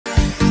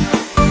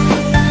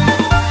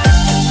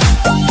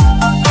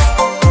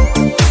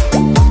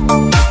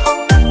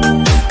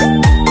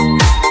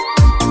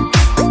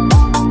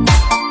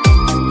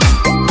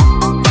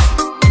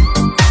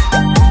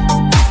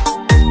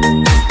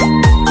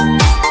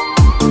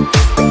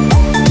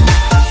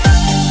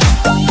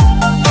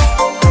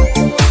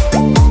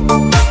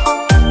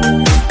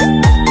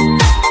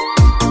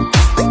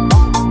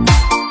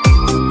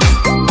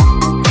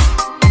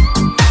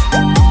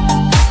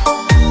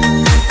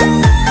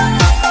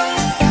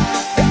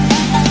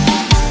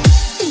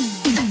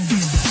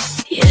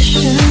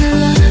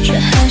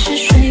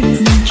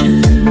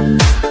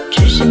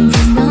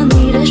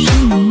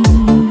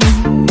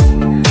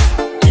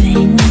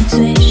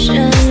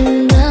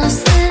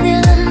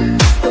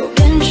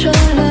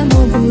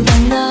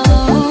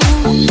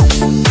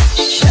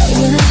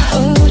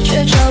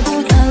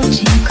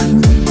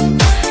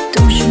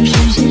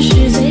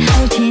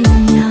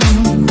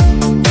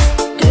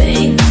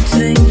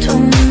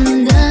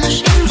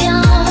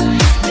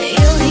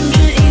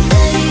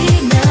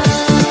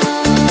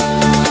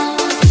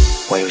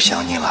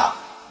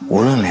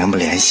人不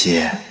联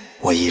系，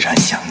我依然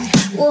想你。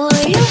我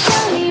又想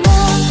你了，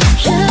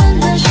真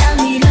的想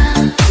你了，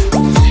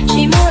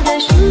寂寞的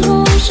心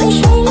不失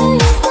去了颜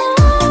色，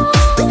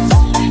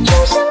就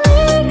像你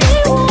给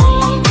我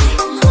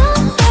的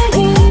回忆，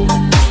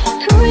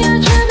涂鸦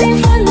着缤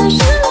纷的失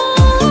落。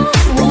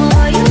我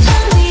又想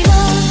你了，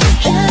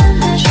真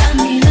的想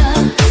你了，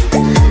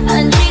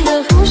安静的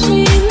呼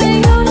吸，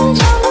没有人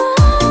角落，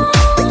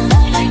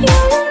有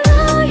人的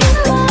愿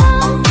望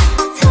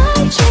太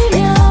寂寥，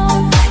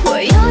我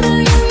要的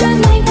永远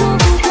没过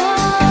不到。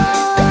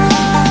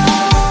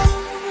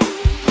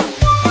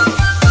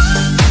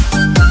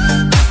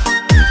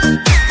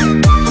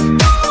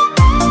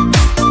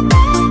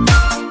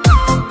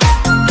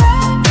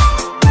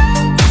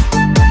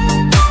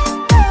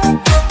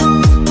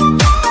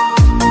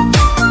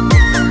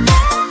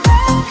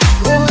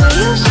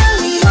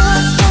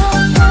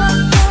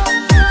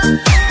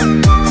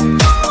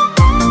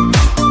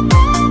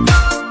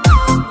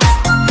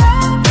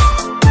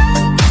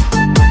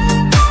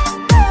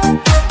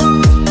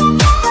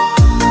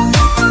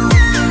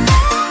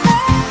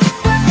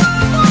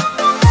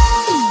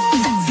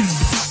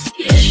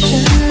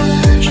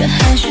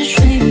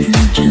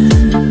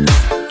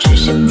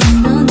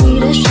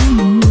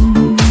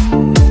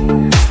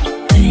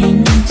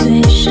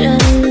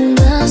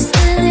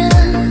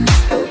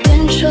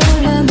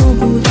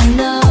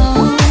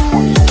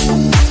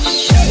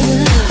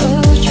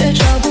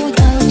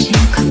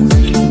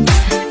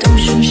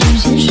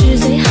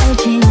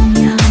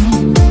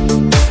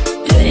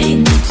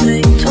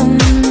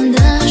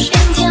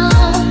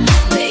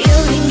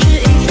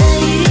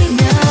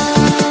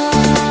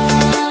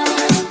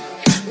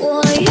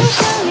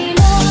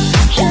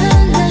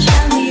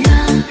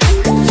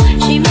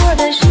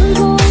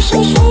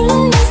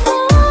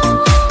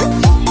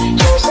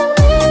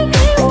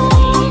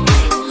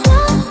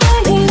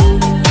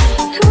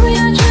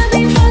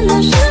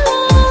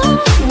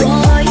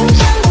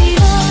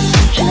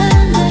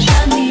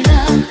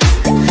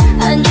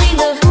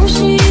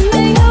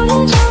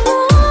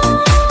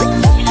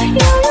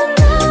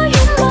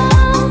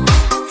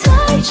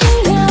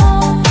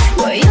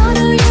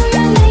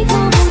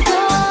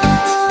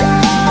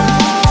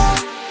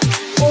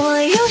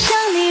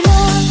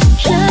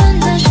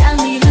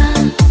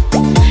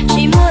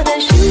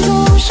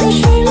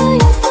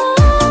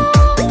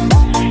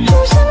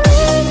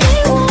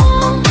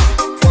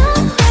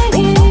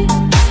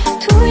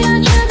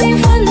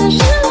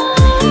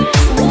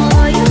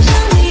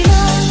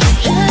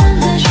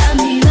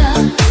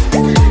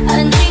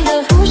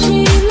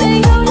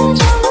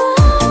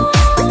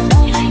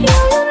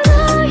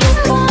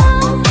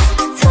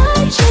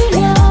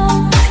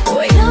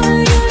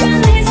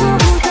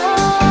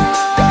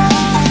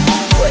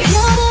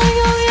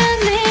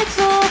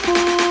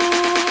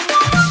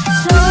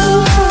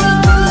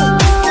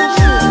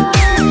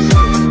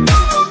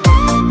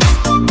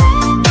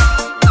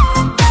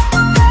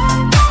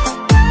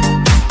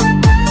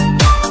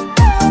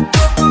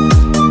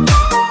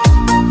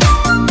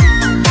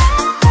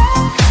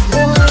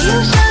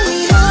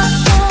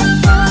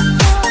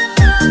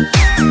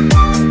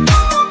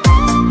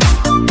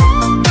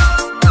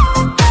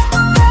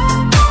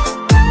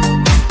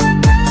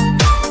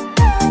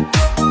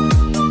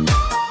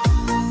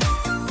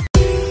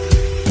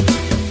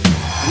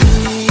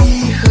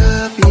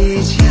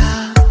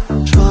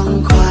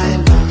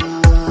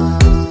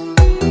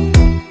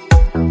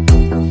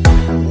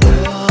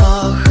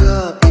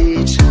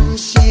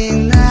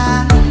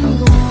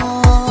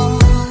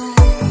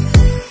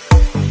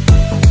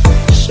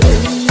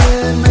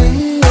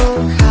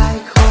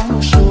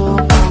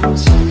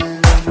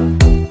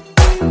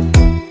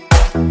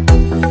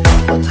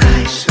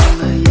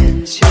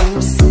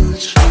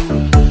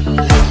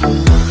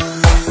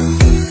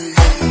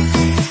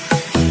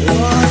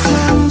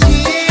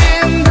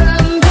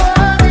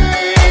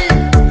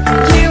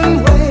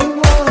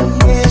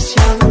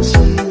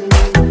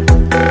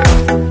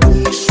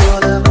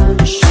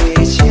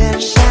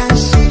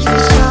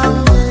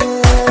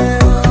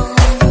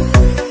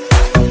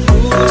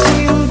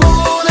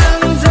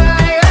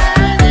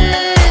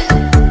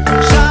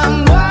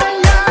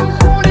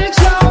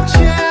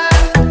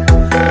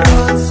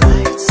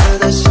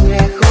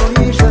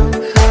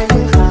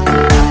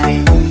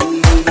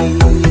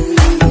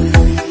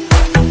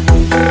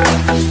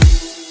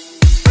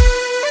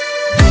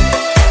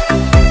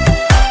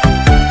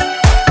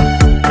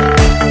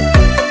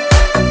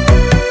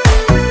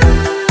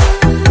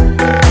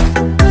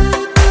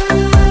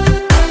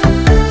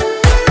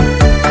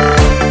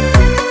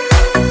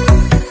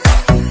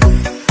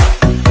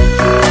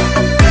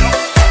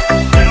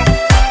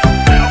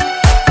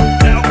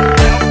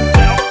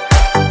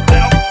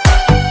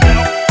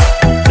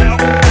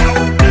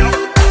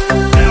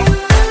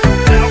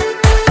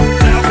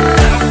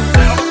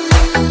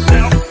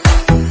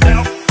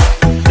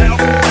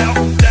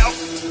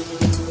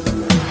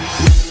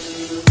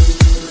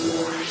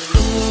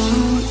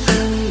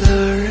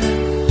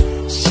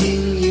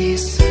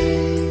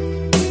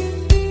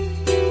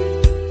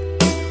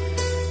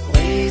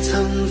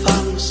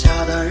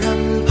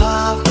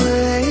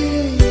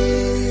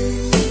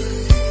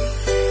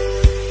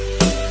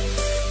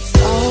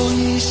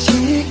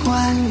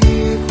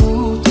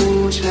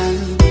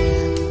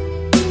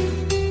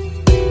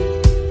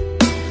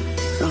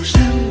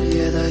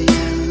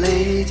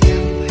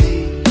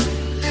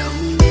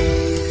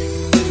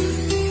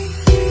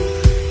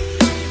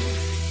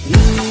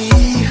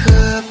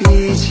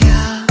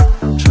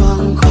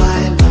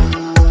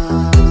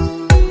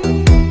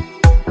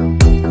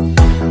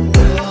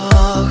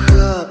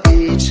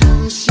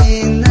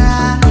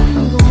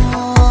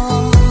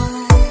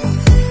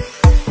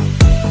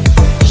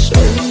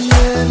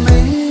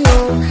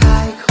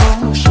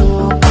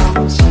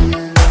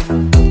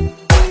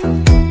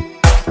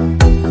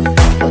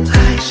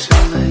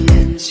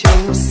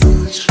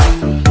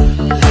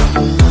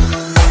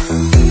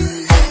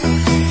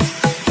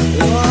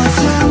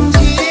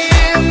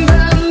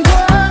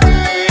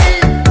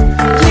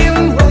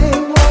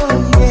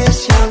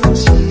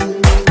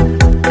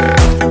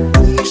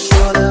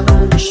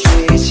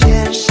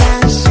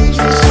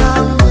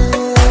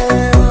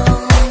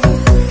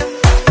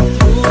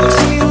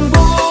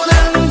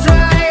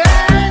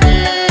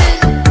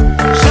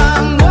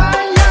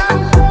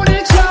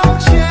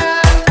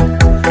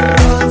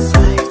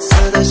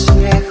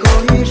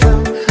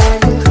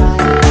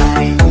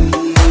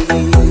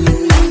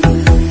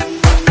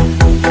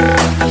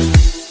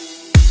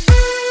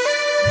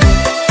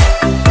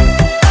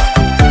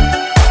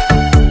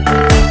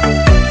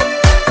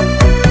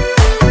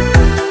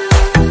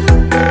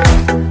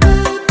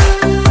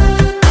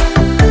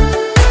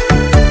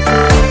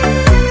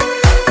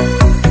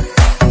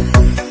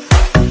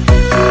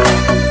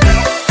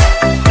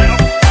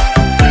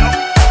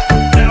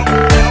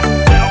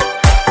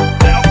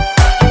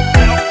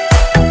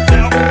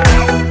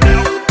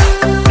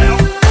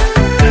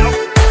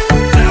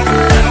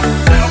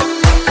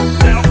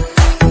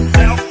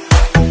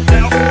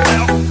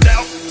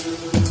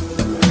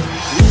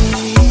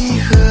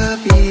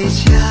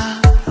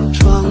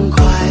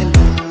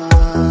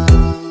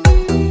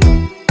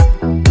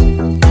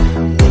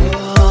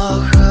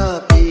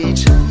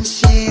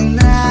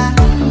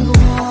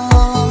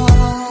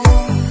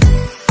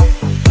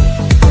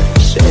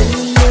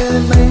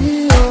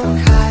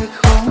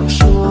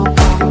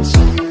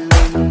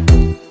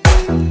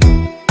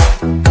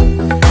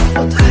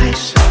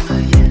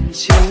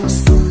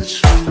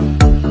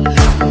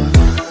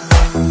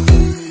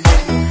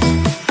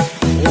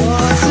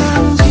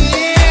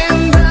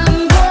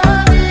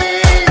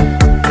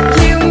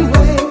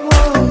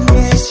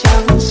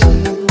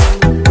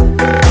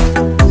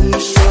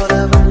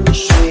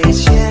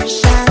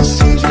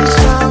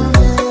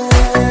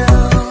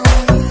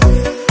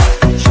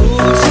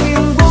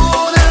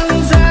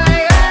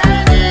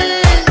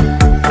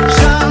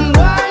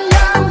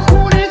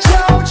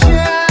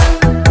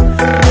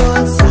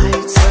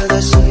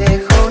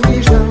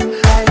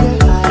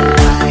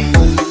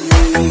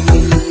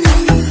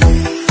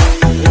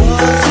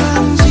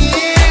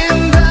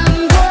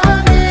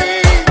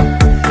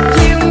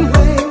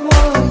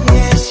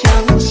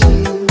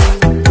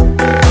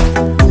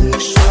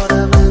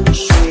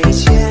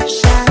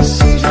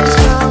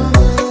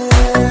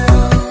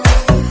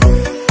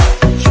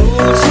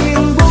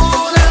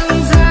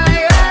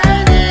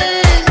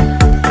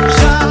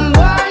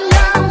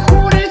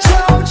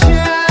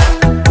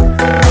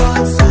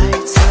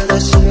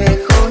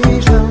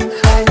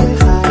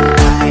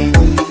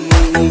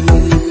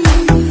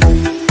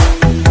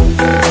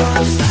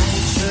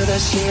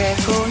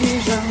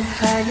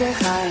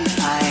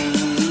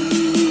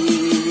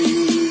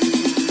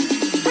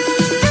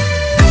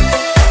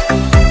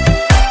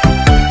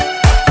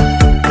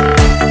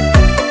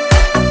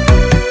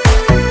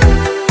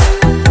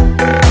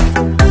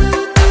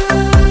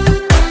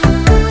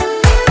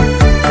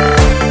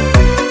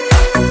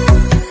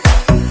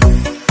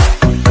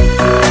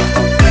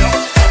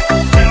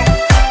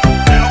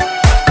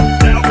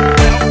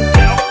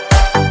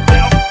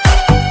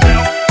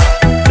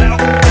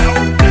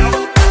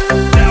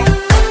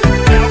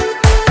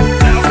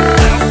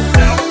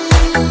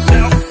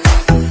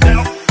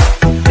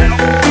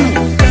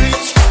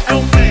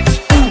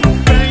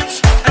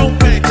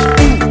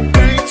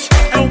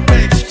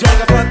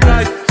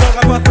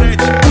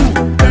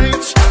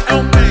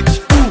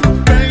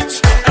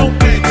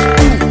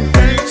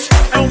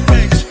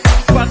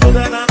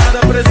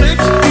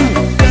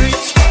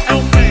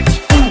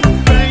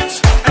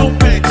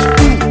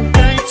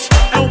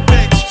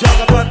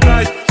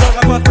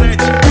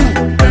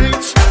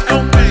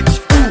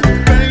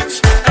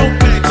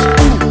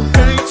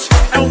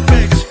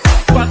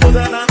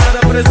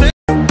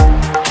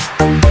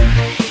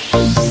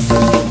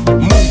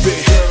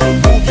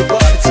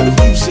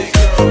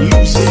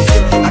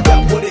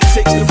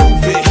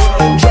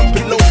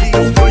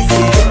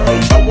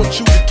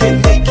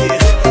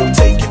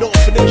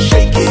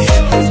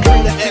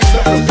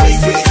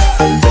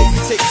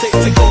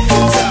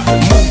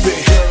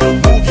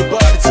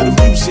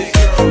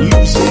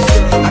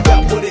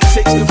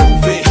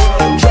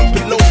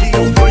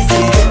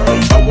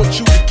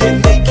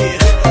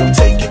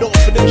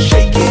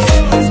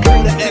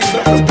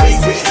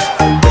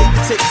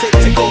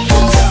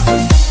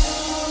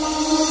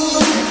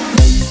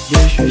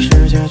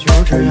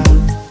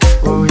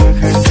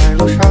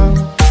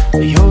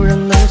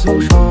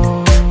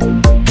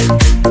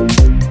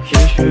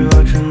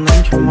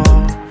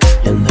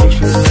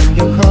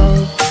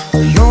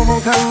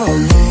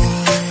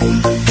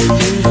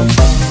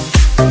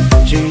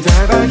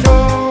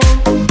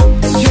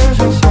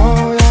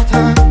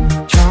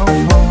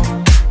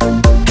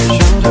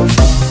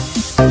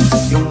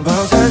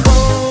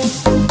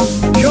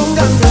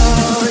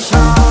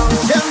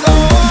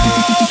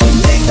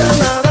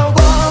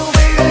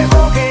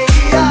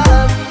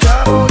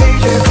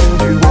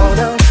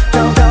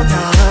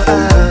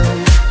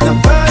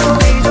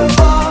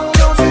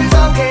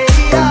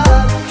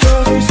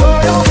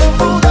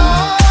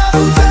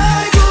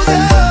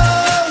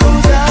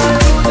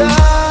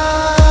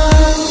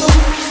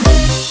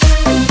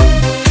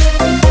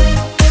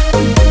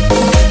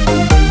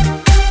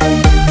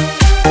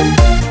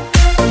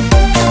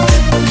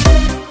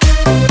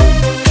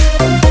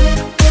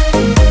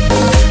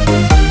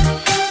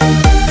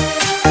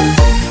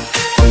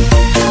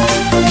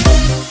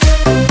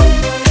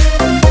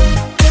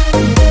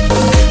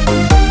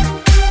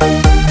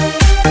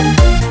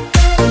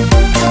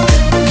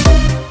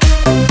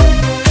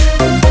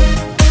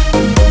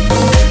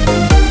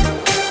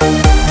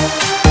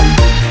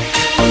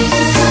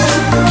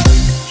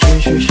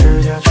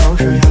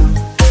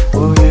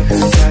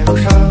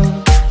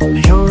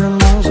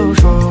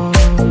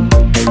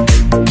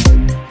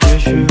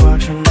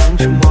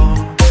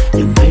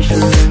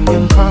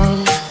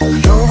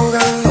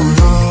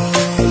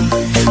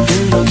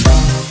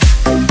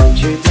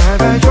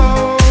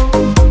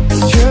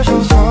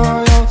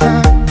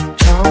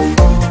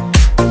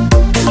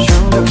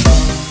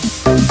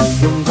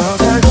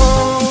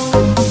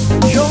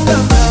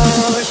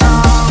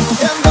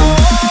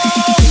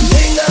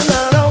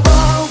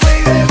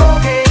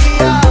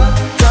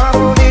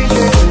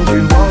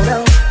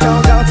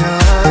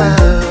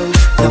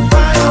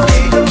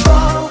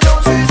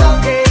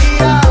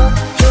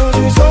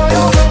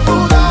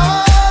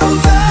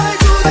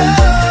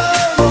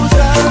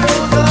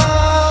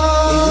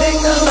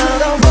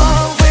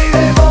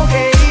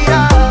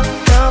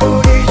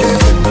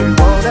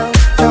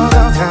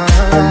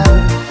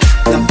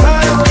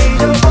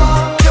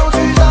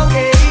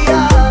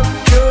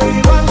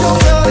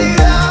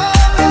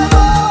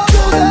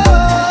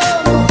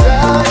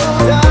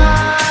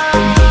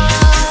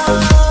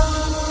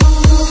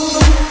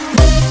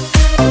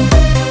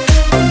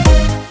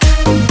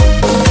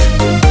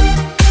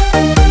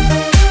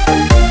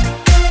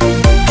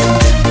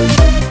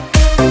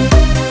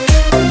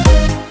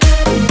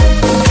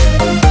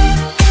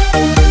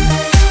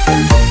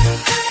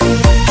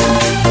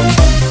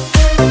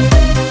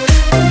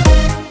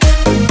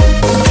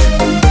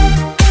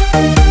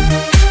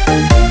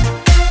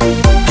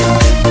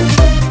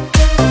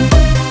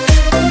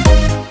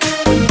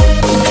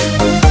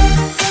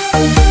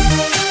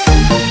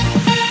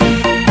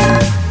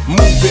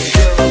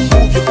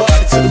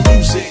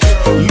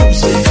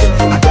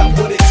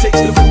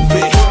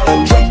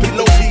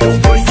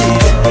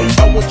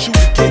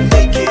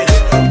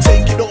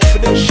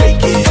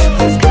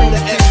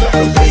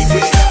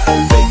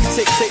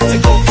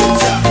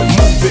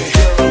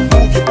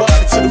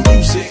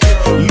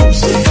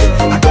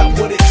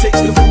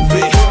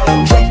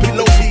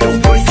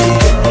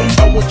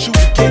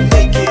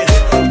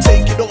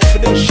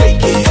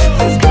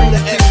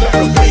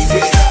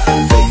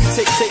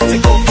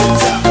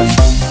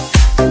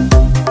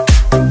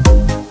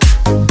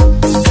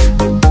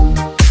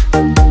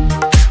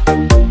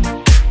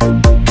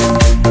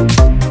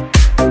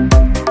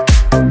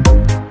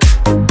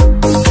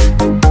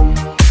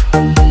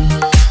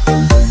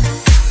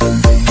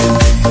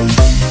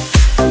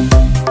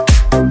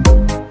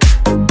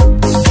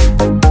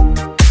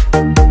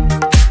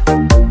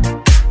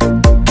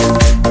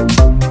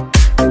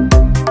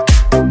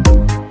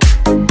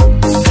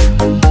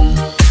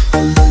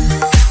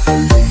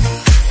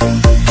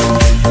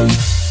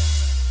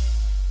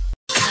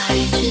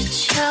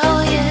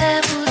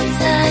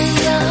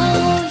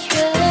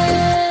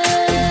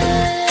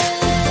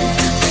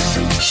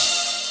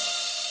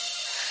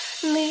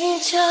你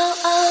骄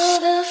傲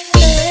的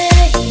飞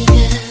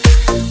远，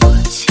我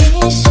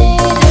栖息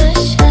的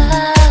夏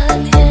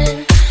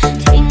天，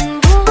听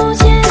不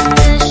见的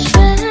宣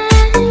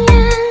言，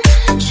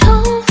重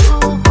复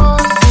过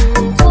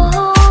很多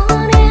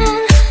年，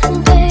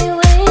被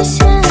危险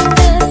的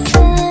思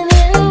念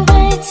被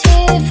季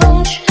风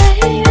吹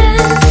远，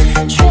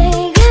吹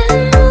远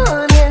默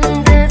念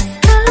的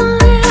侧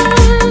脸，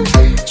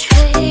吹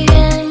远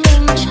鸣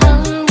唱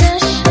的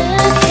诗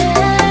篇。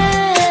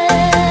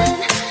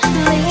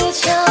你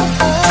骄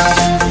傲的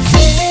飞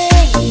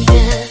远，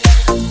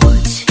我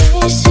栖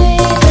息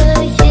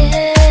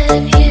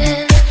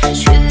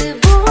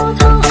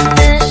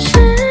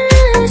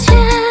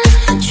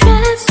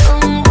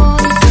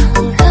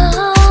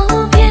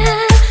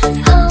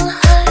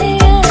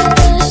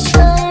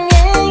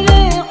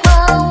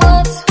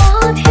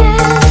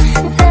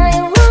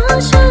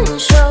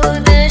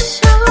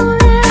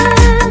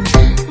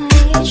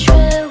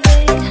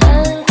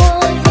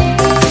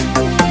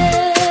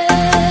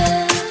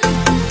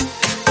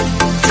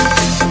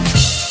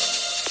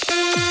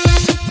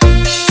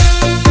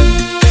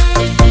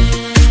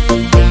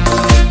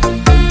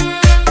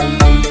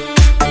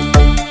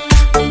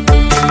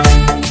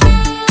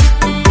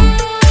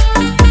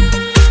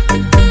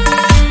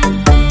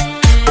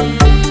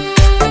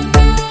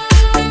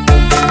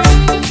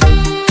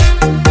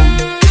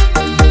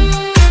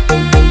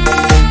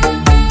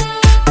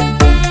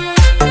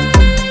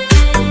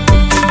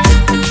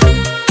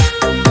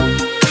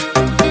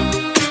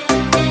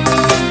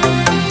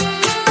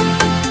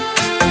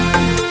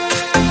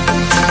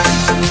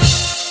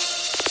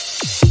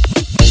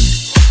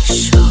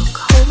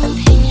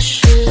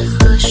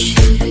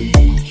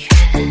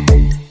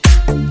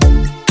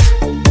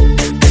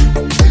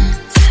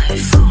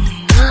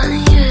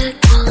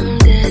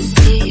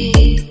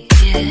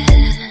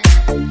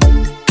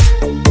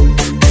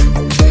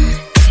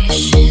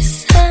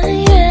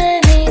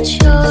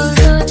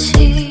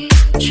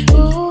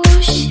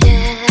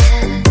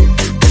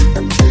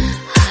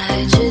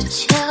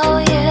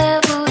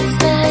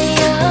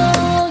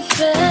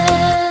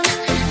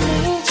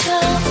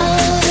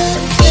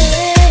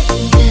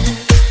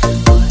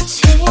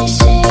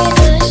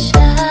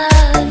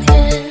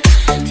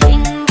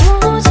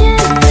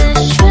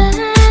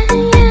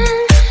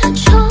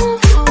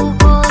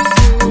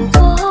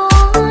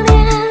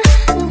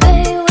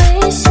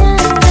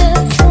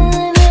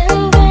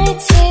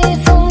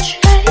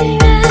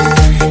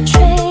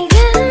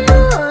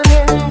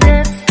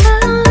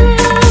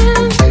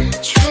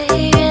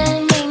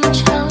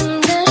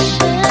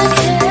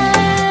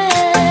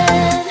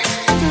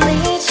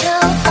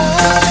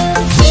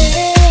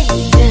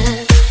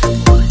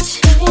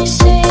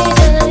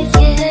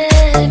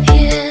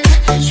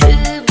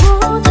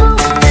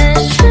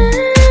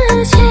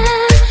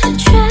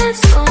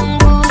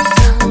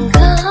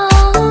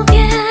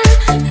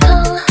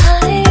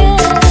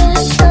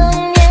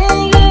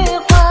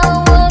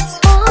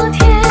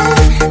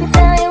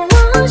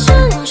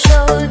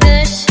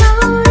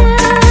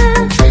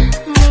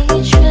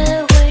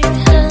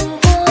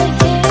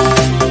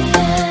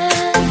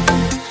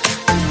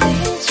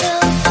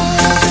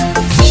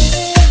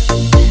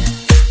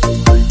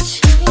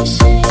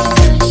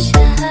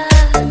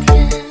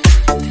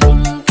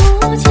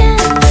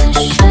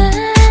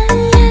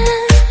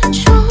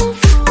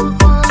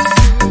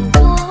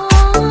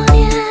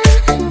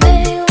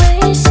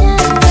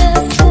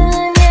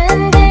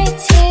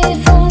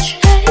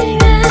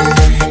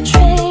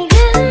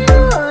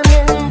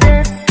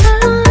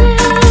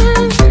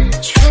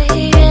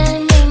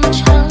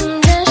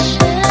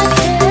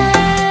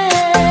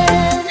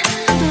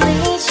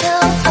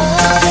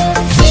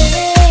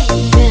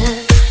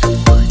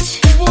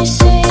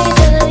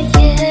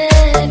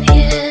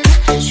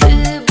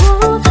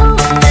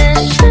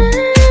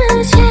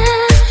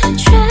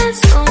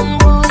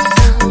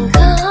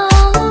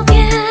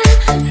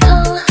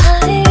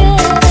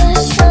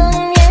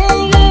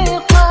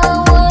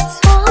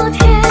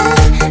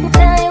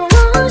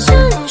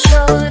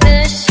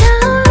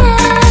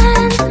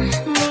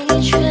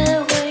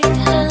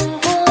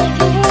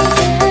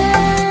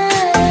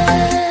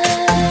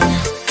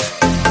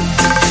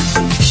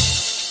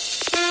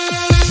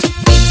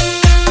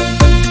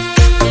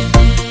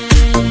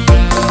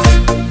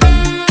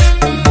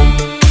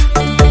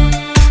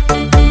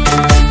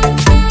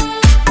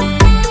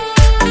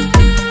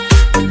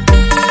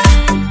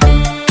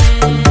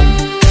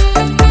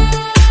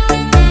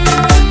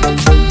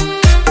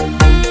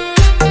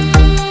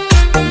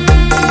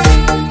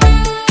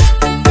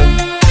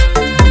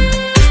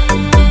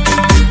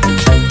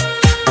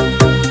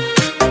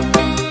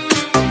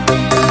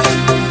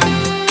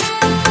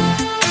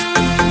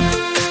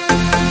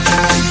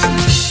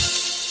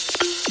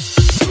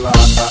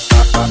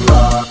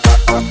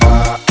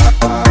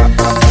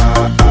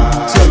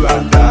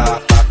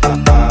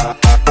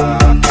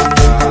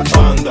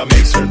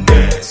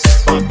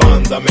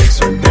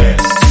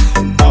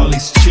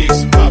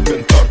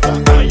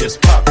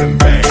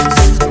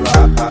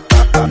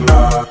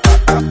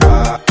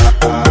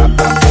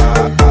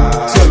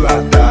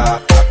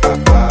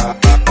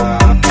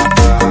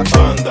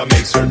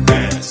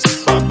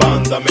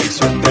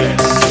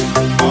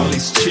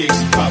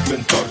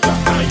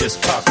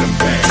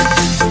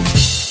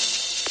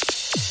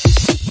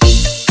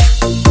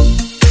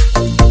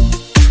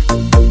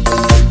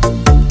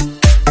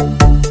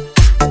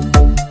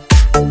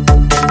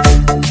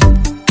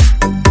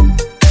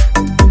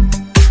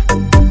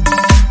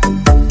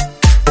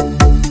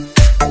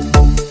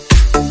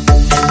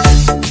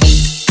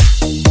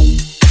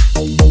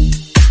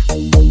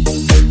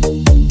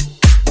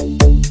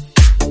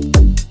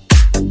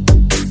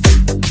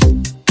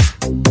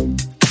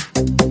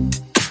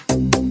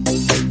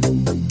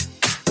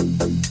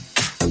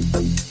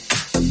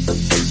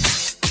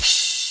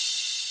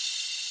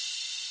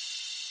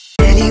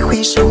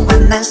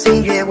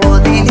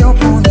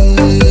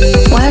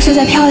是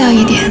再漂亮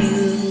一点，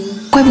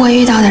会不会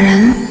遇到的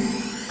人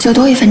就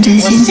多一份真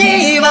心。我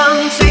希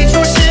望最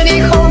初是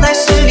你，后来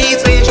是你，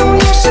最终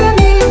也是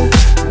你。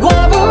我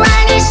不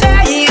爱你，谁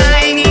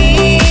爱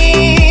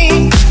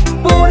你？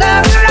不能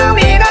让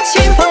你的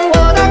情碰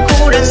我的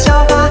故人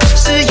笑话，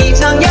是一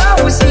场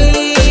游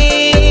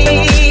戏。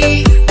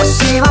我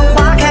希望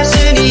花开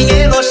是你，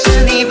叶落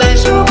是你，白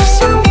首不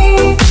相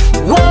离。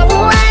我不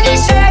爱你，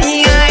谁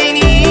爱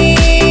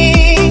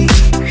你？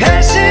可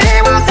是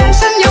我三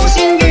生有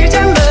幸遇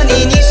见了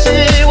你，你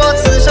是我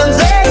此生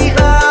最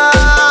好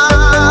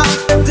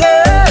的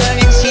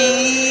运气。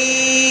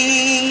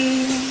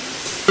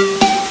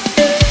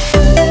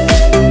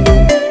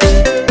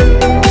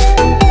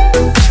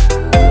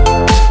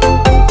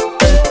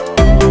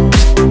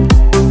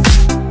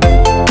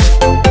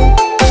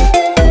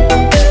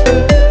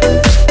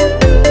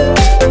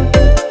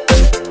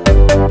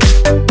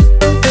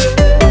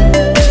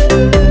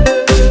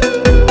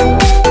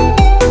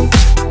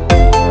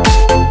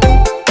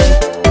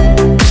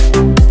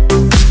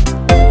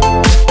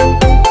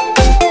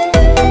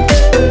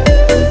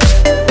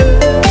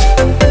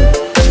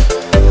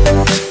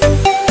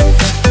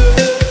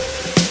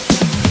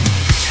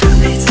这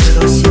辈子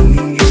多幸运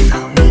遇到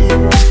你，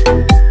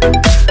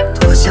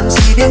多想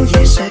即便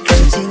也是看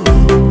见你，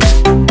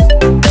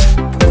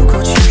不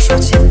顾劝说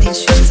坚定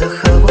选择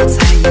和我在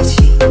一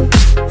起，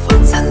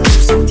放散露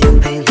宿颠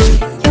沛流离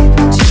也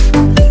不尽不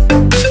离。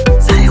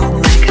再后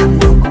来看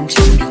我功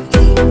成名利，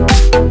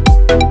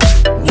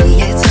你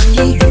也曾以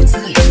语自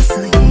怜自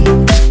已，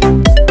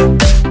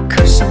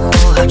可生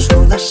活除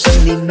了胜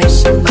利没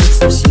什么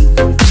粗心，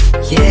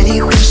夜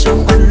里回首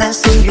患难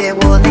岁月，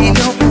我内有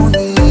不腻。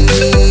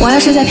我要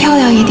是再漂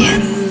亮一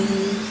点，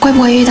会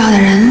不会遇到的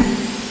人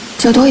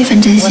就多一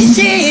份真我心。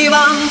希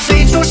望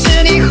最初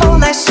是你，后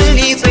来是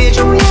你，最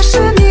终也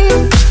是你。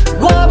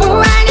我不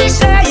爱你，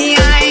谁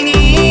爱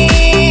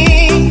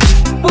你？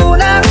不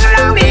能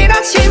让你的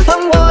情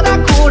碰我的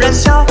故人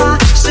笑话，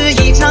是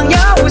一场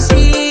游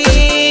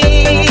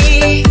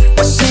戏。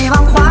我希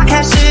望花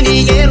开是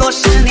你，叶落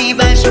是你，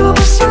白首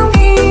不相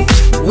离。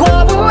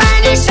我不爱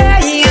你，谁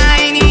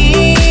爱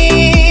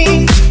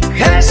你？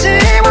可是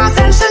我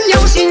三生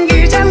有幸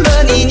遇见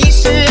了你，你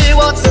是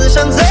我此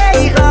生最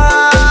好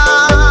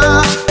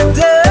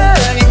的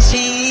运气。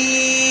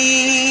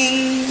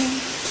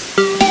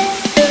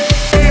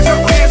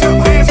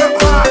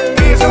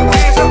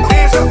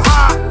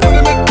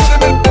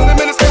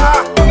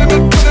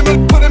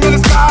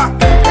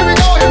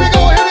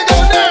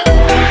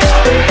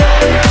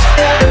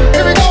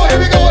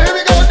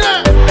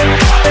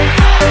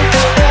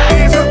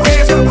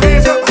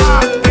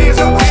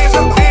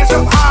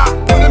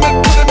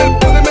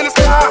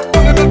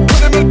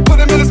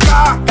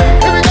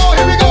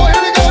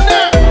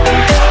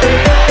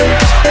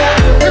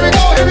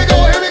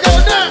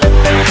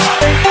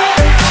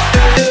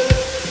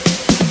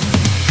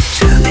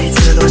这辈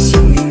子多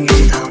幸运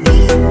遇到你，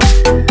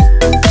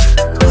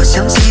多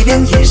想即便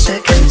也是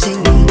看见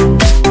你，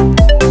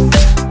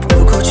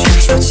不顾劝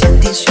说坚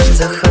定选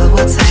择和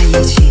我在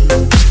一起，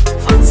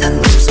放散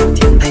露宿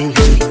颠沛流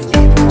离也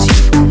不尽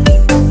不离。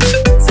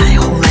再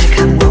后来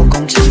看我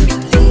功成名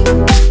利，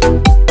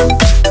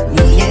你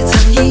也曾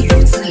以语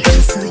自怜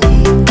自已，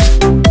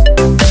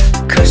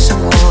可生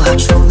活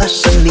除了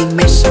胜利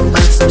没什么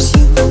粗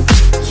心，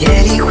夜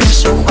里回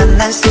首患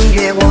难岁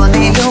月，我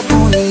内有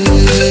不腻。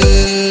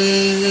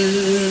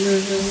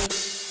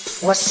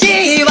我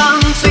希望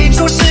最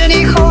初是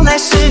你，后来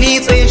是你，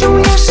最终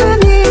也是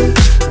你。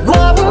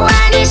我不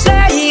爱你，谁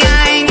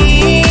爱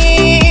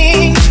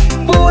你？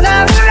不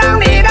能让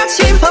你的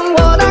情碰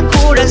我的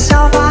故人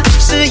笑话，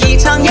是一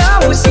场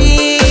游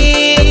戏。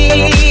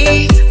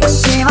我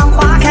希望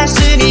花开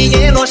是你，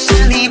叶落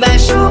是你，白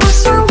首不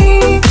相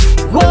离。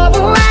我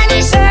不爱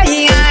你，谁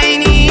爱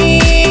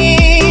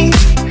你？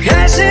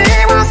可是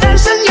我三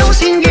生有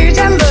幸遇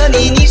见了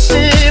你，你是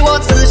我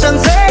此生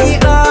最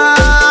好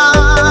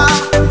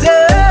的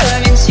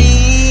运气。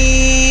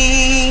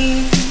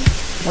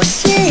我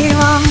希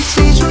望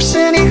最初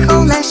是你，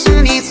后来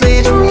是你，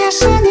最终也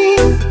是你。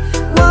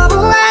我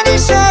不爱你，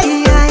谁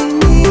爱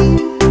你？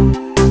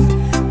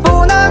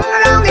不能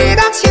让你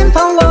的情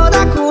碰我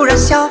的故人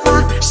笑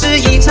话，是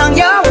一场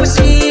游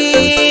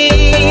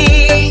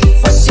戏。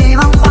我希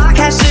望花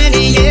开是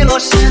你，叶落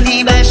是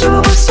你，白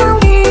首不相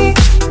离。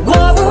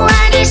我不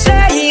爱你，谁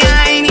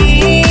爱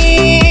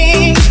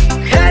你？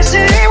可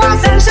是我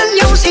三生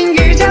有幸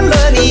遇见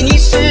了你，你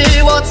是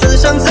我此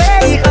生最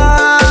好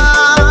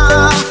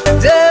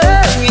的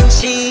运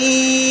气。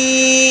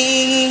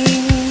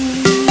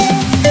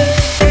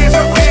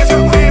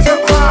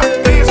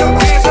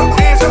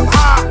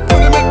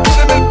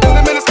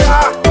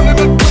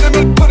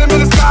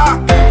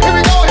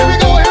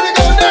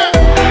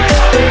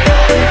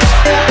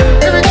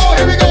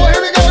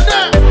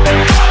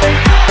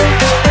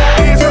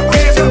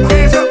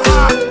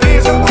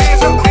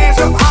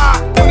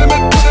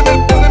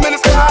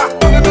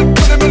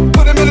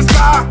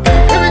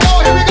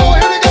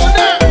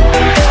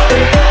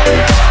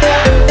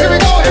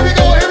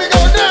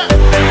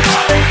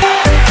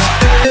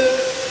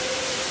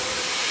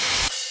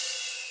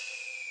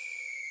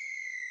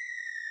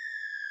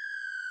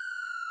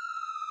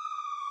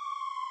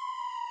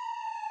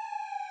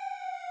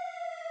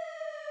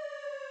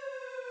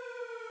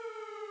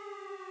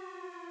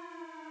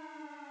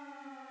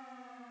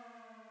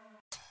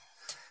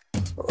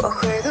我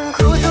会等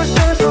枯树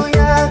生出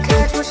芽，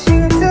开出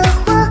新的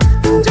花，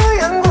等着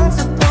阳光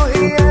刺破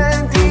黑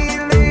暗，第一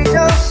缕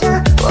朝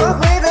霞。我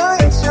会等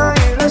一场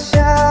雨落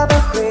下，把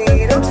回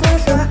忆都冲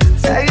刷，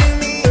再与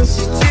你一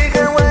起去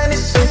看外面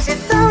世界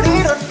到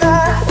底多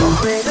大。我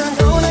会等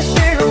冬的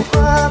雪融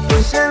化，破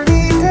山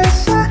里的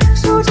沙，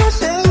守着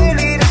深夜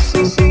里的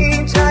星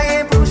星，眨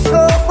也不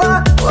说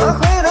话。我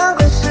会等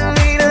故事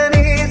里的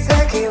你，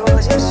再给我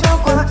讲笑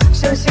话，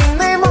相信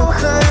美梦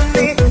和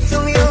你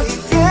总有一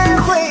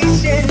天会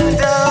见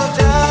到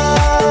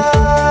它。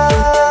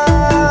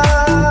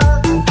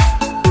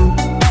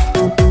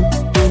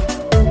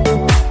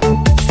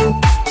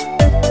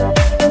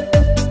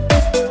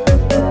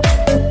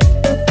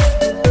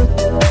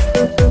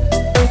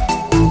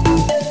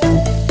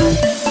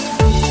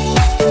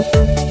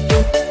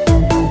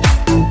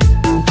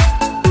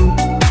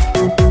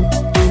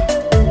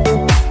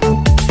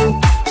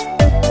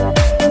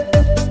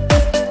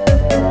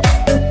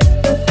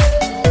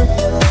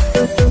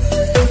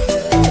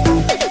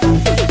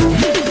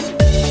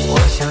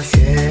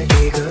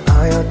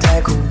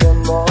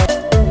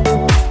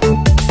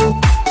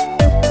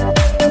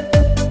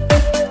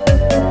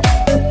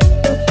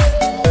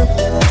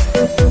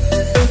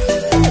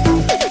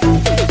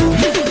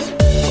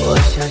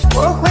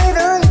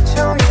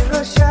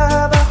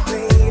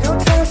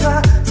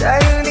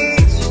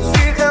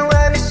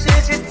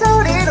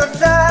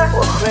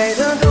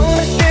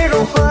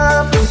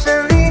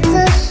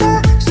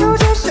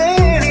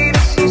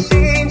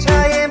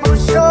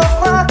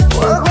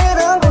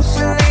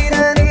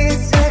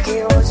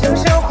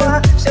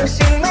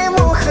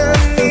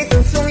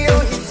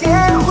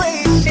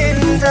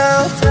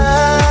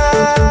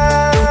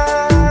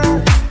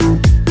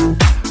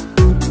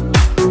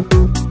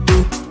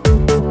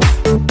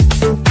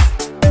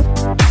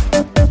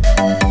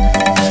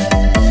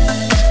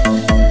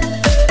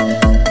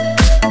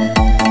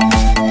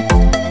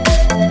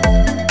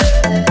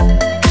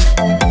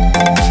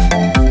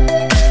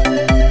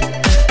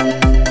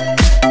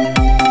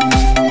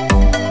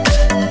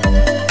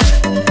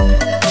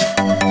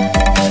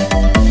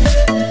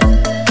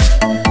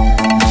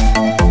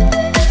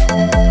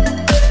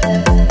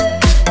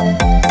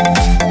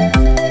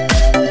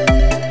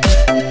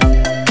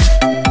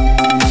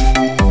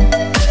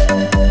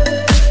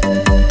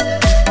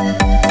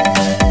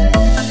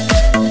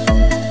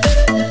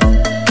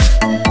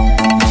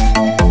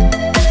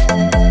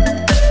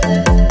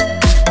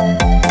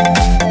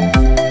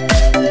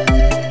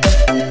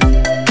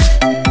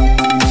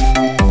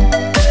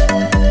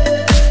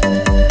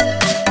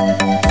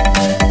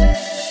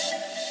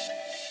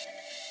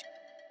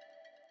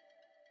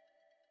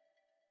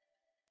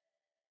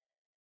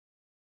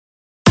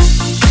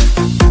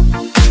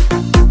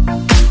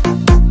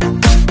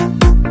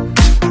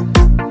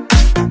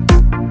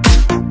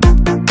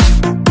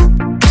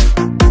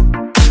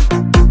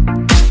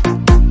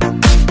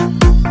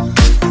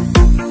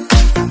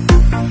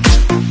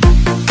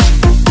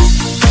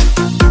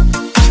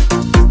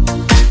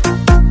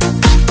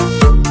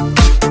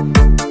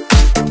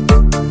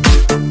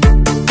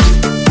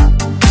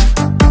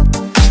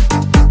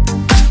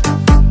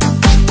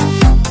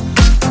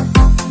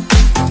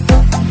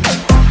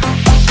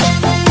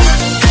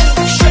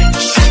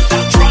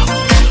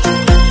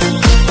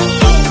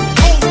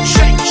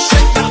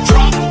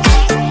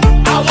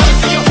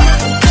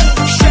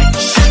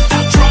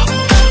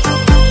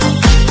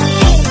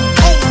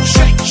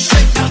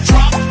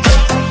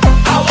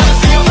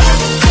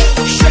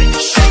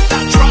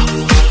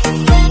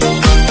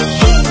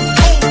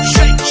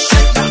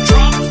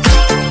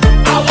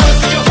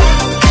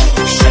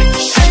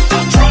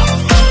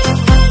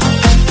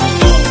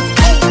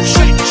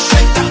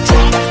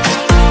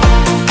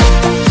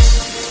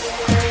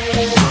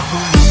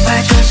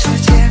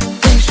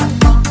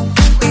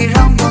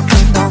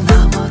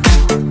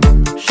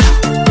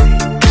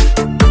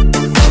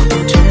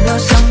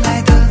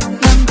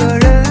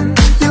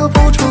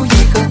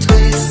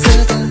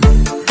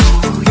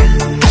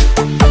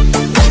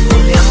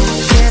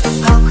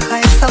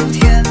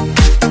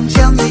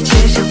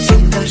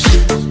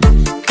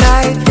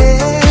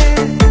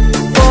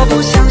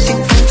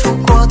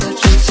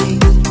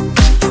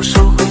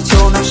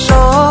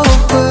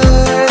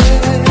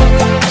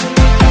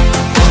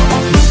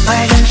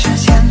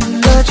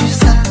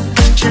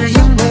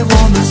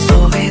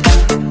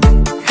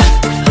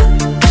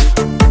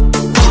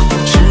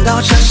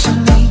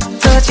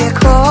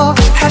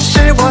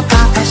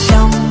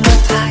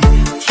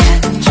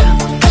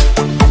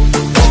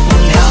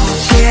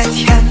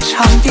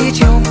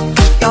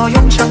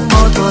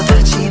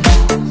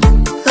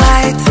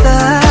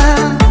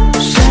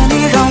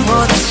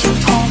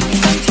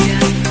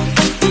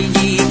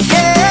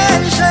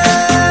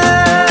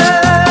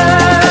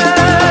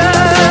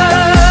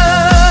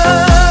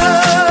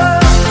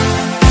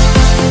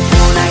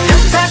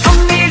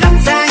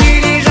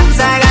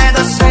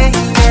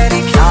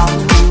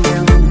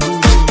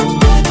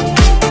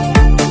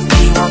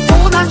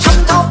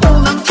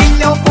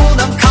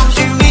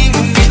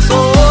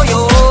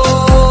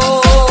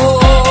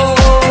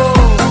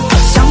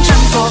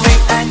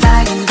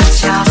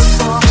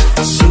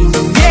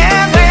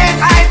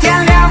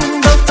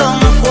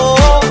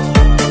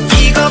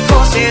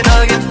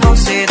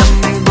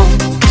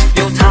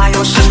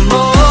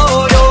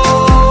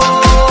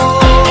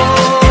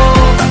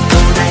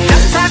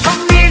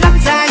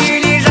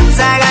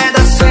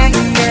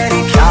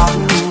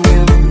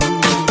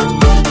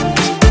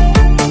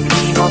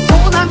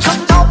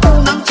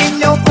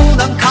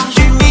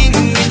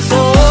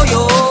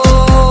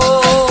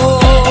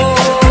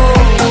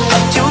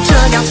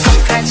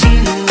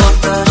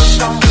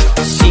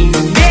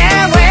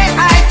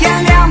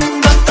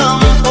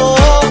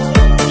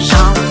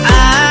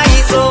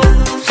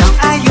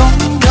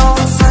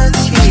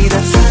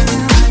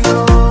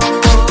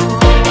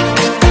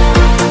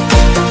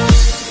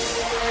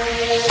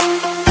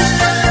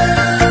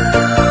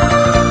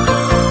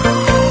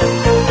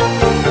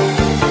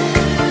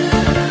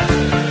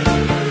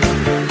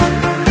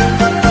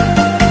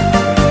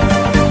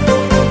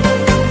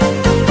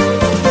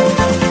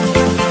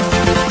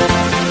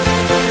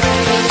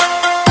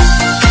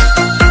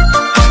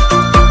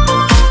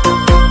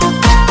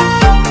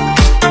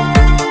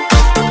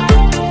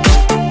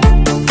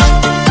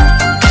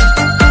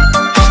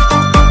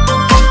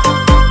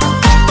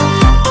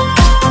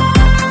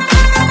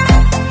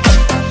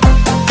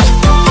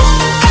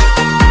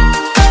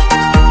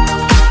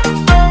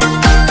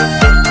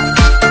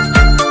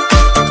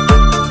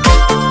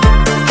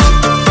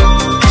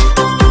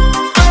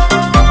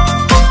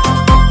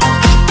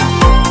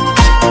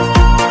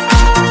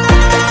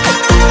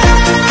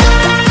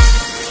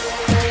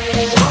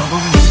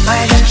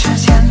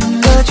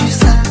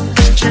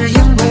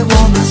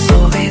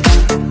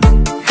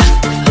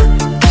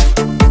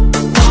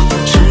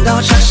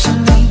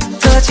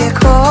借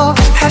口，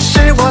还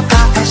是我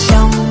把爱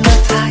想得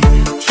太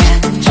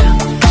天真？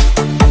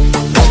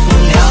我不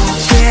了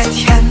解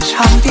天长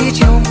地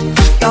久，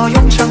要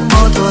用这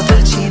么多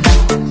的寂寞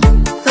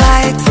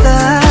来等。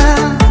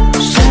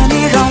是你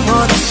让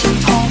我的心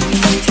痛一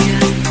天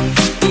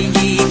比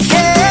一天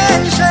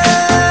深。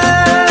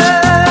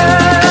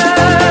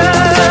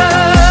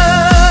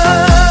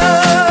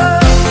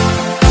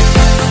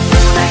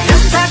人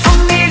在风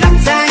里，人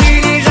在雨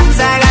里，人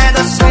在爱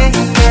的岁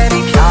月里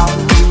飘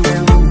零的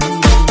舞。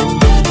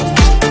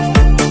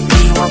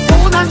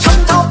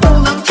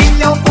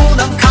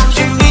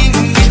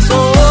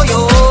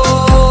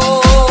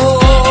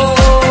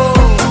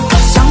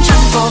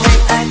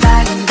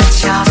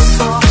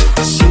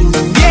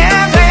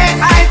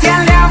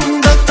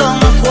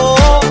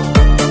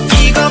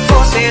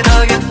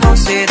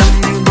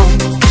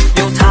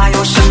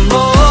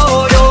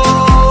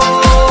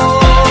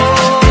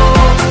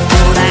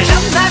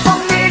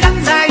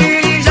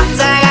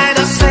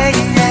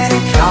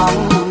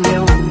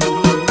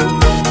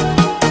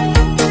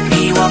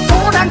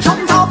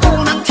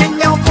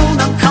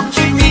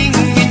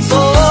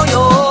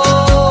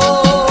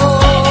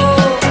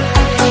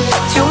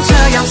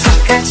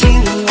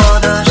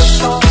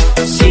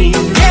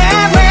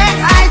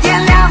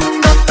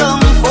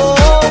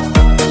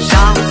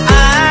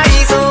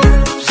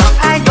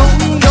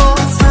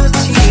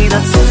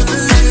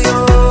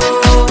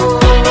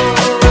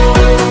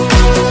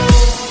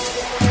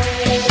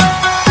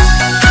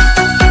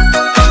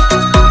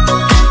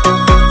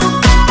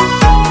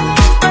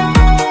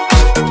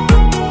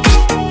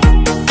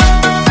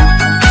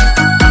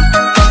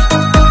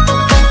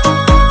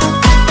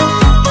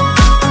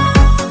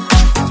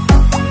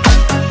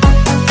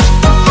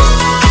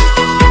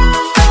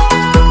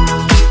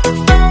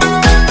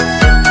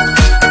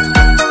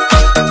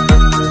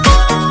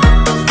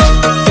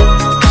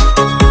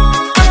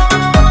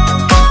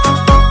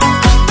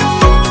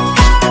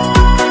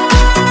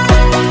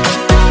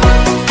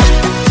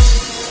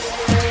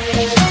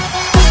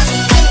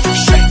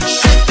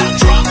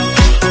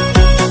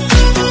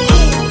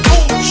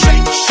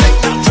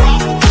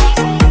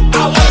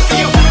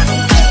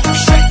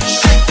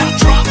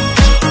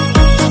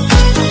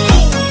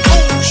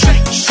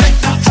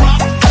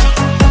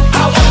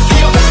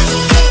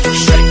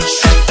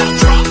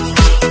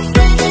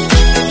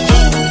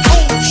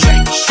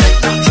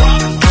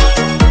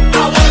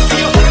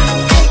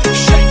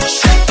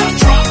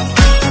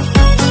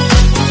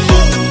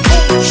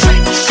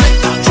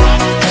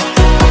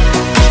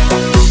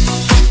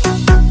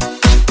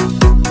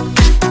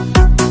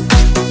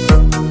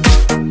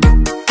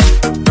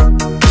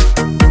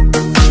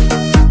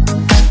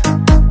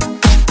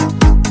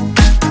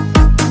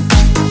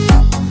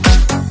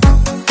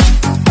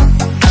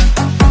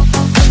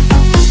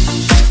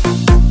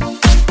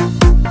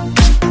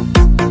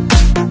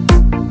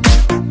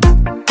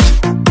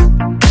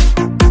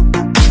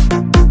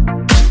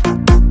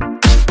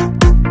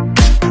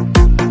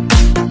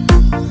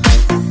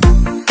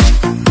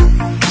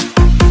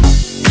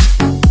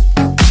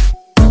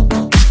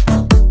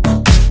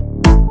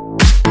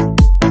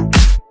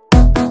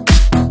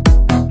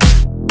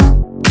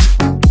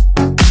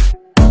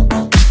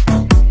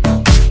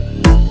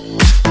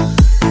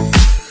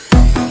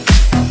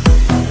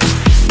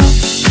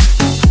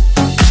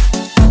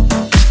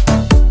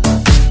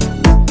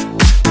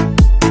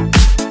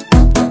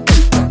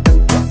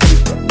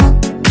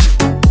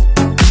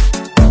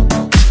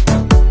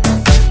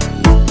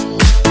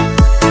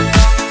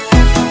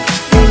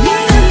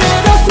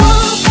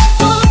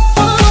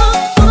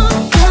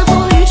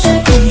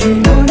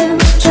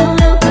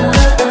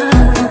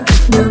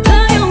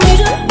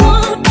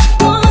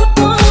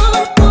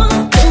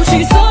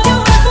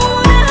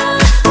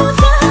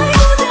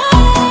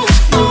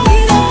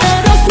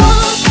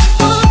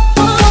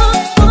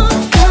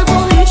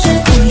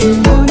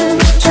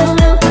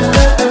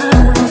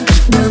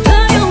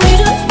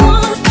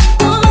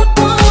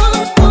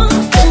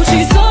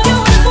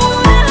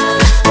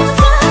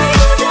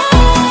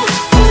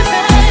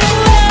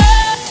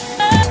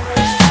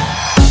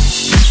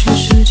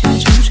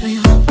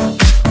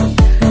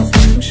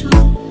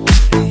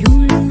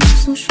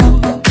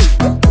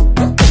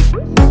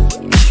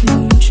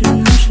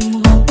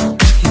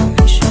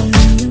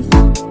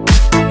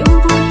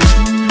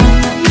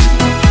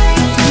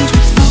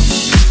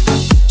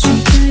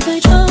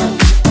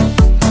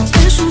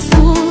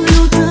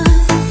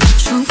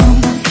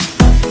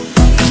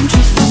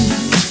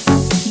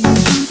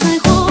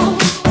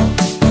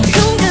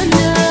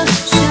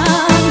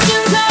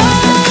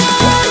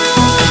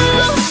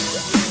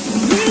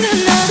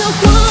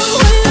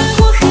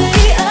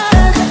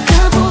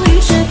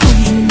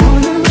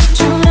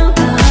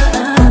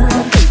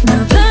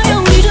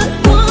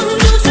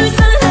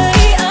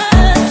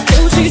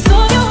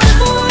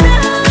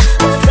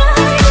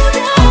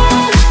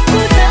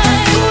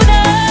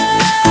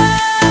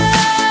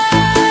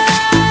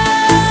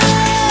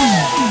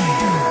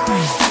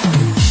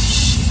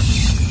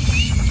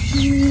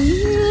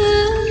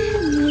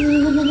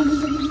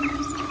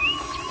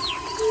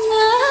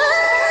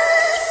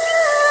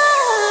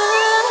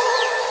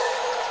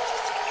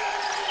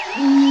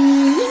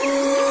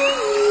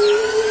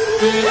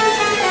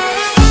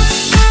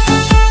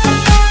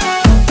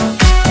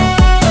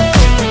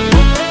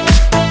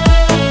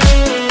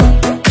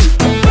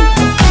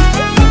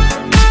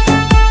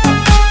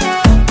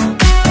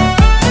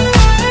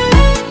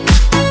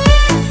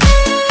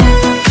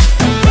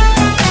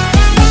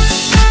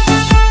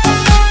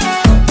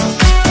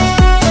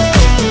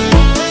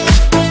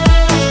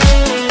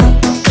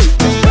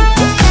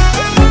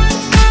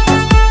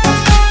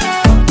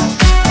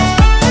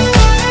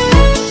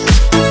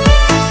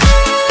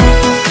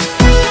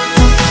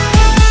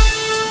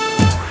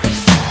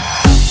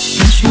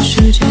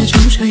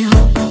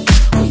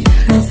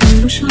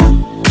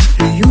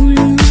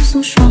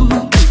说，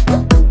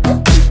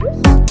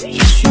也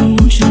许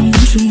我只能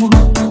触摸，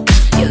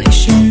眼泪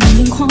湿润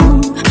眼眶，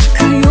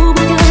可又不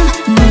敢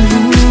难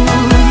过。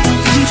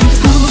低着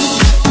头，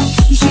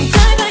期待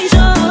摆着，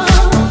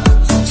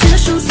接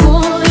受所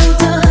有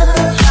的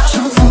嘲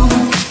讽，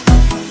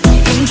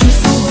迎着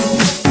风，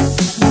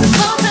拥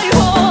抱灾祸，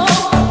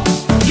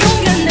勇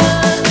敢的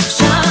向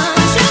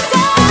前走。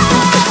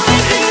没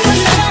人管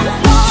那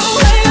我会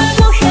越过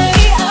黑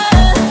暗，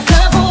打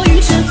破一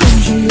切恐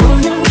惧，我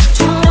能找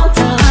到答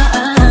案。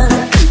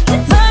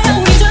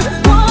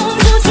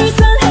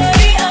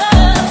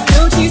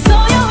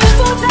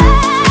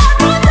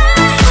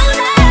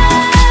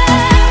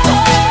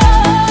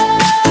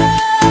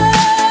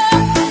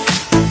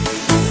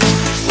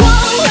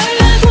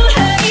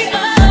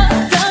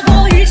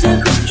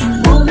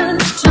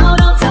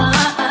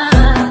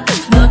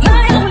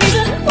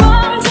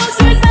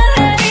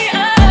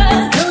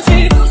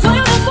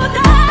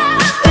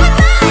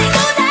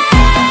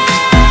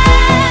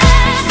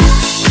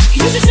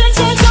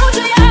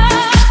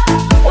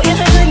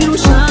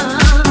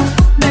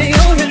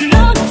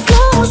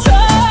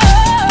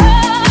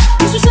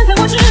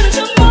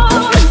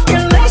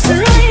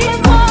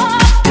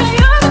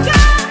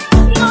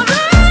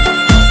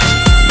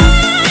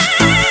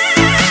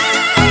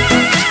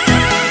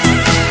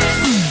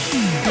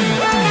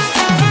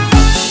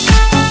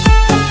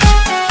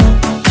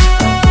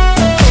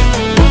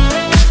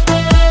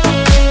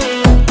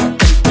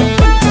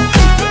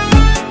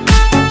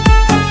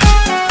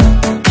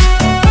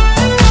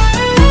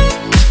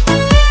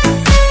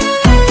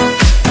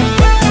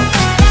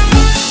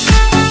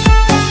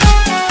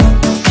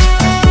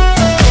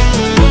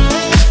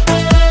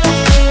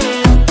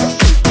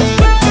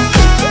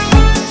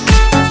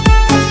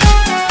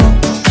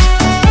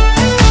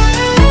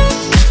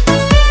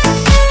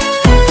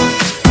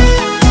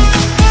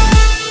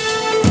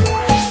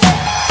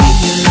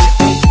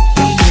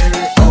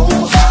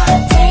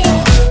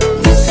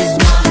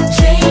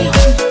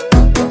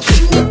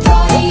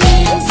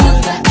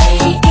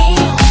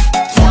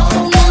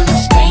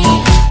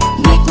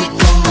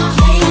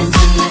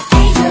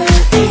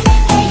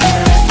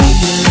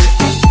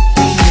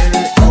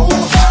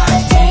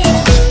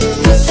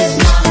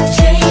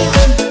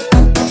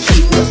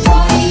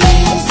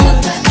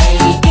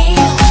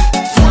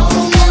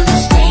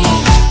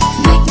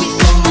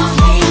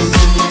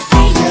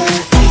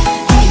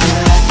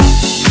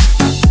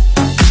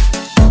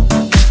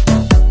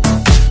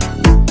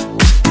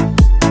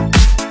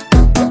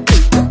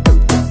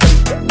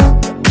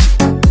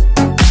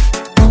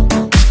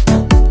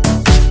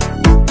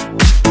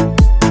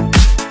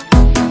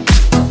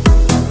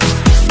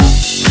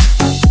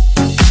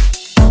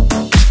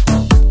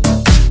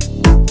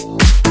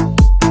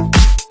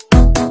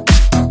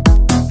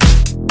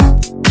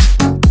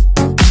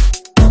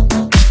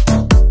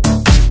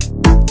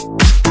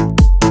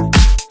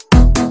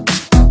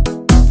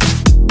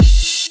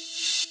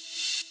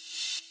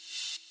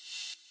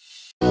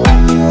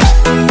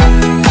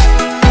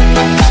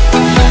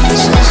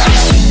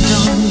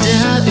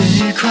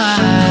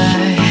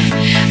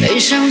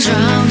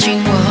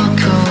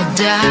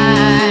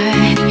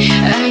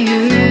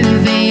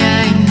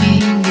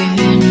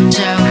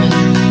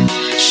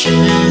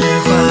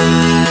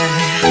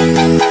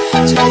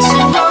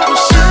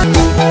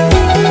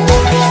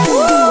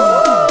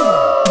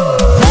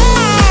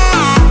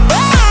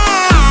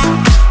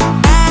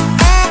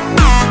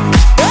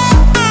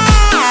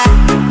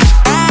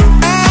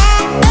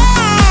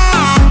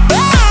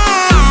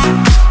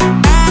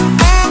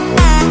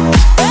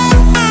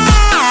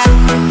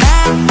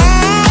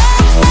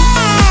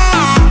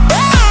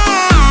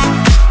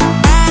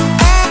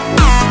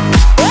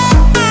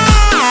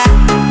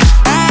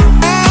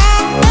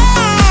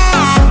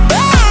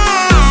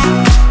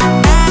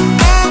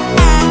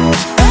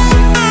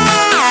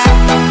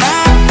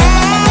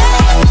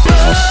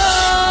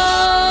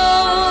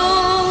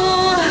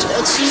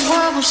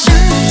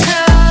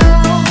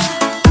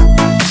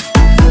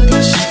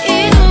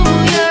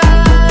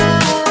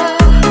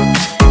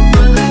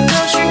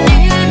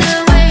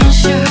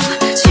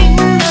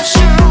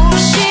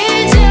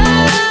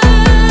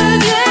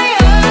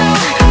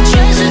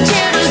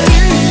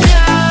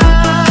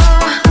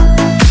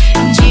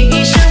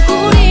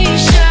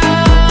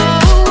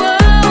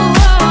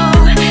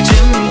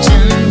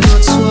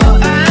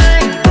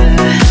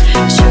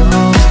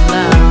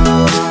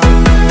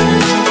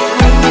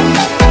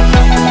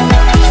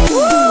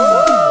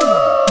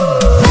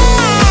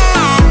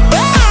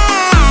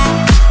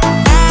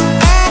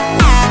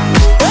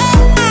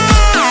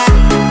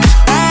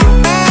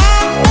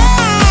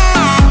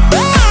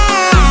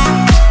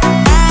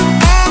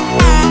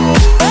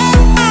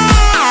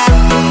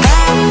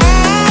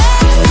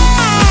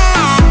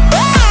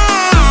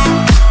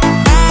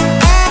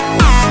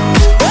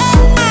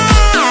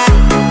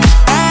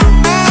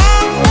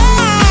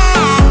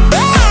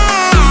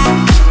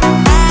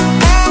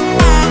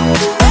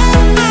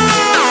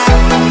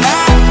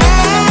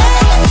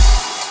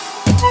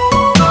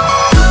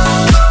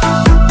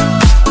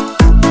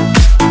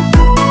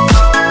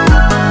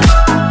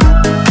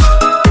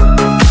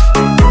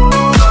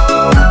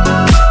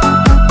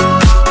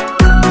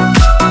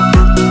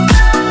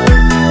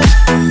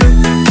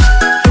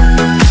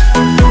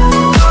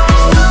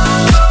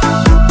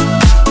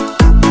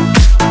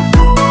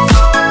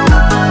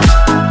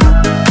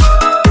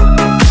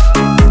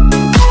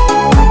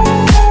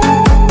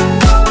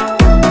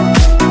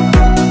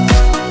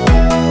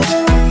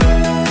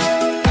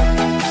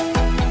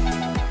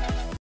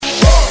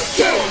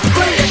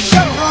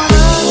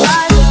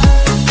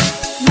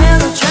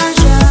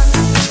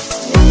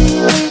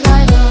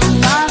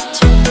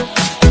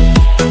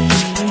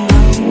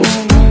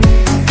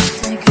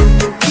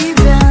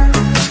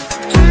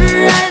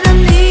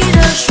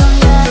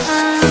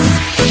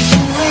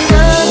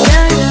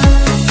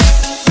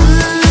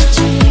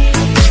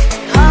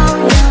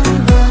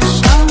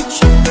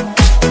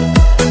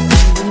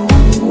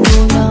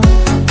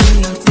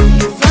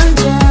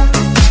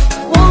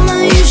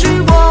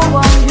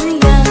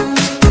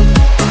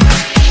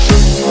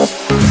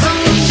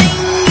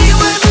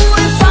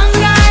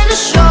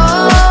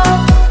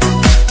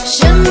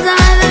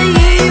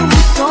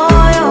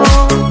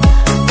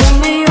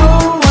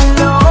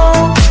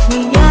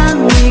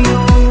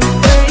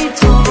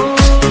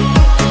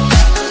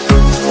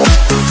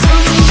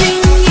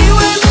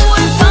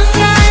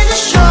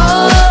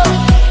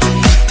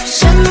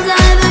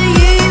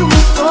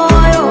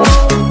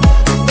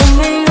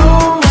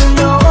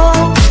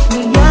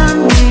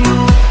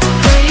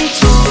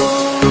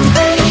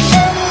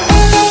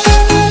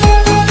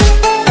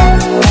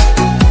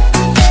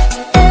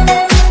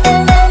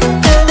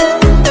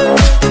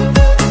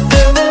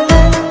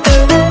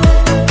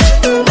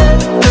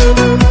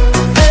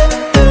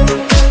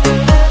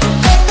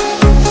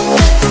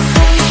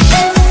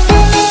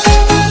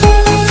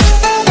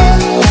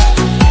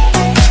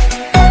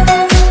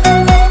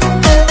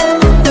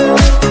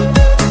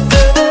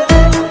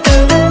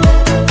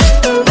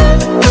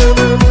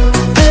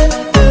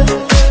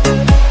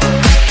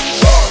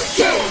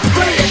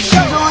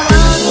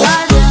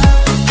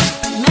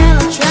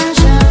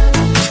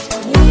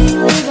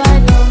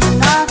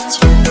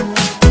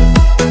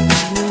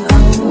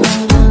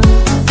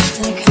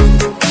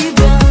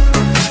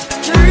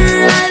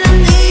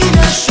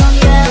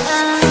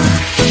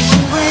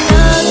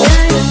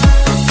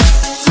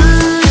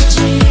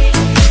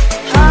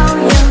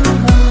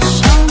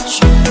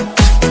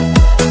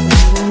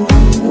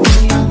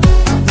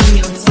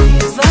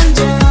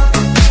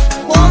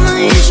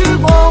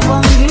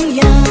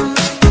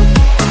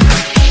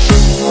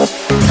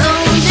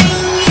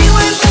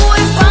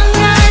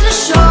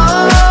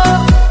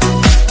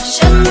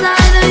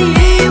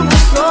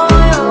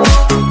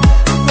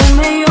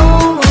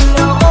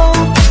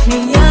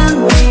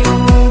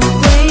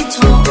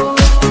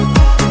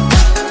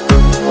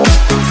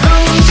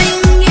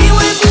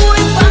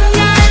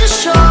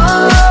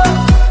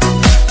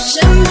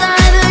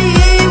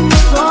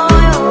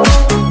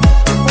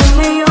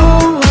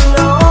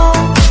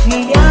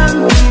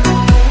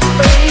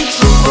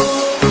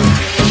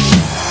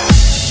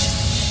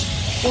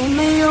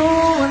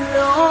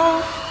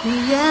你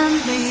也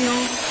没有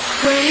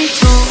回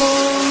头。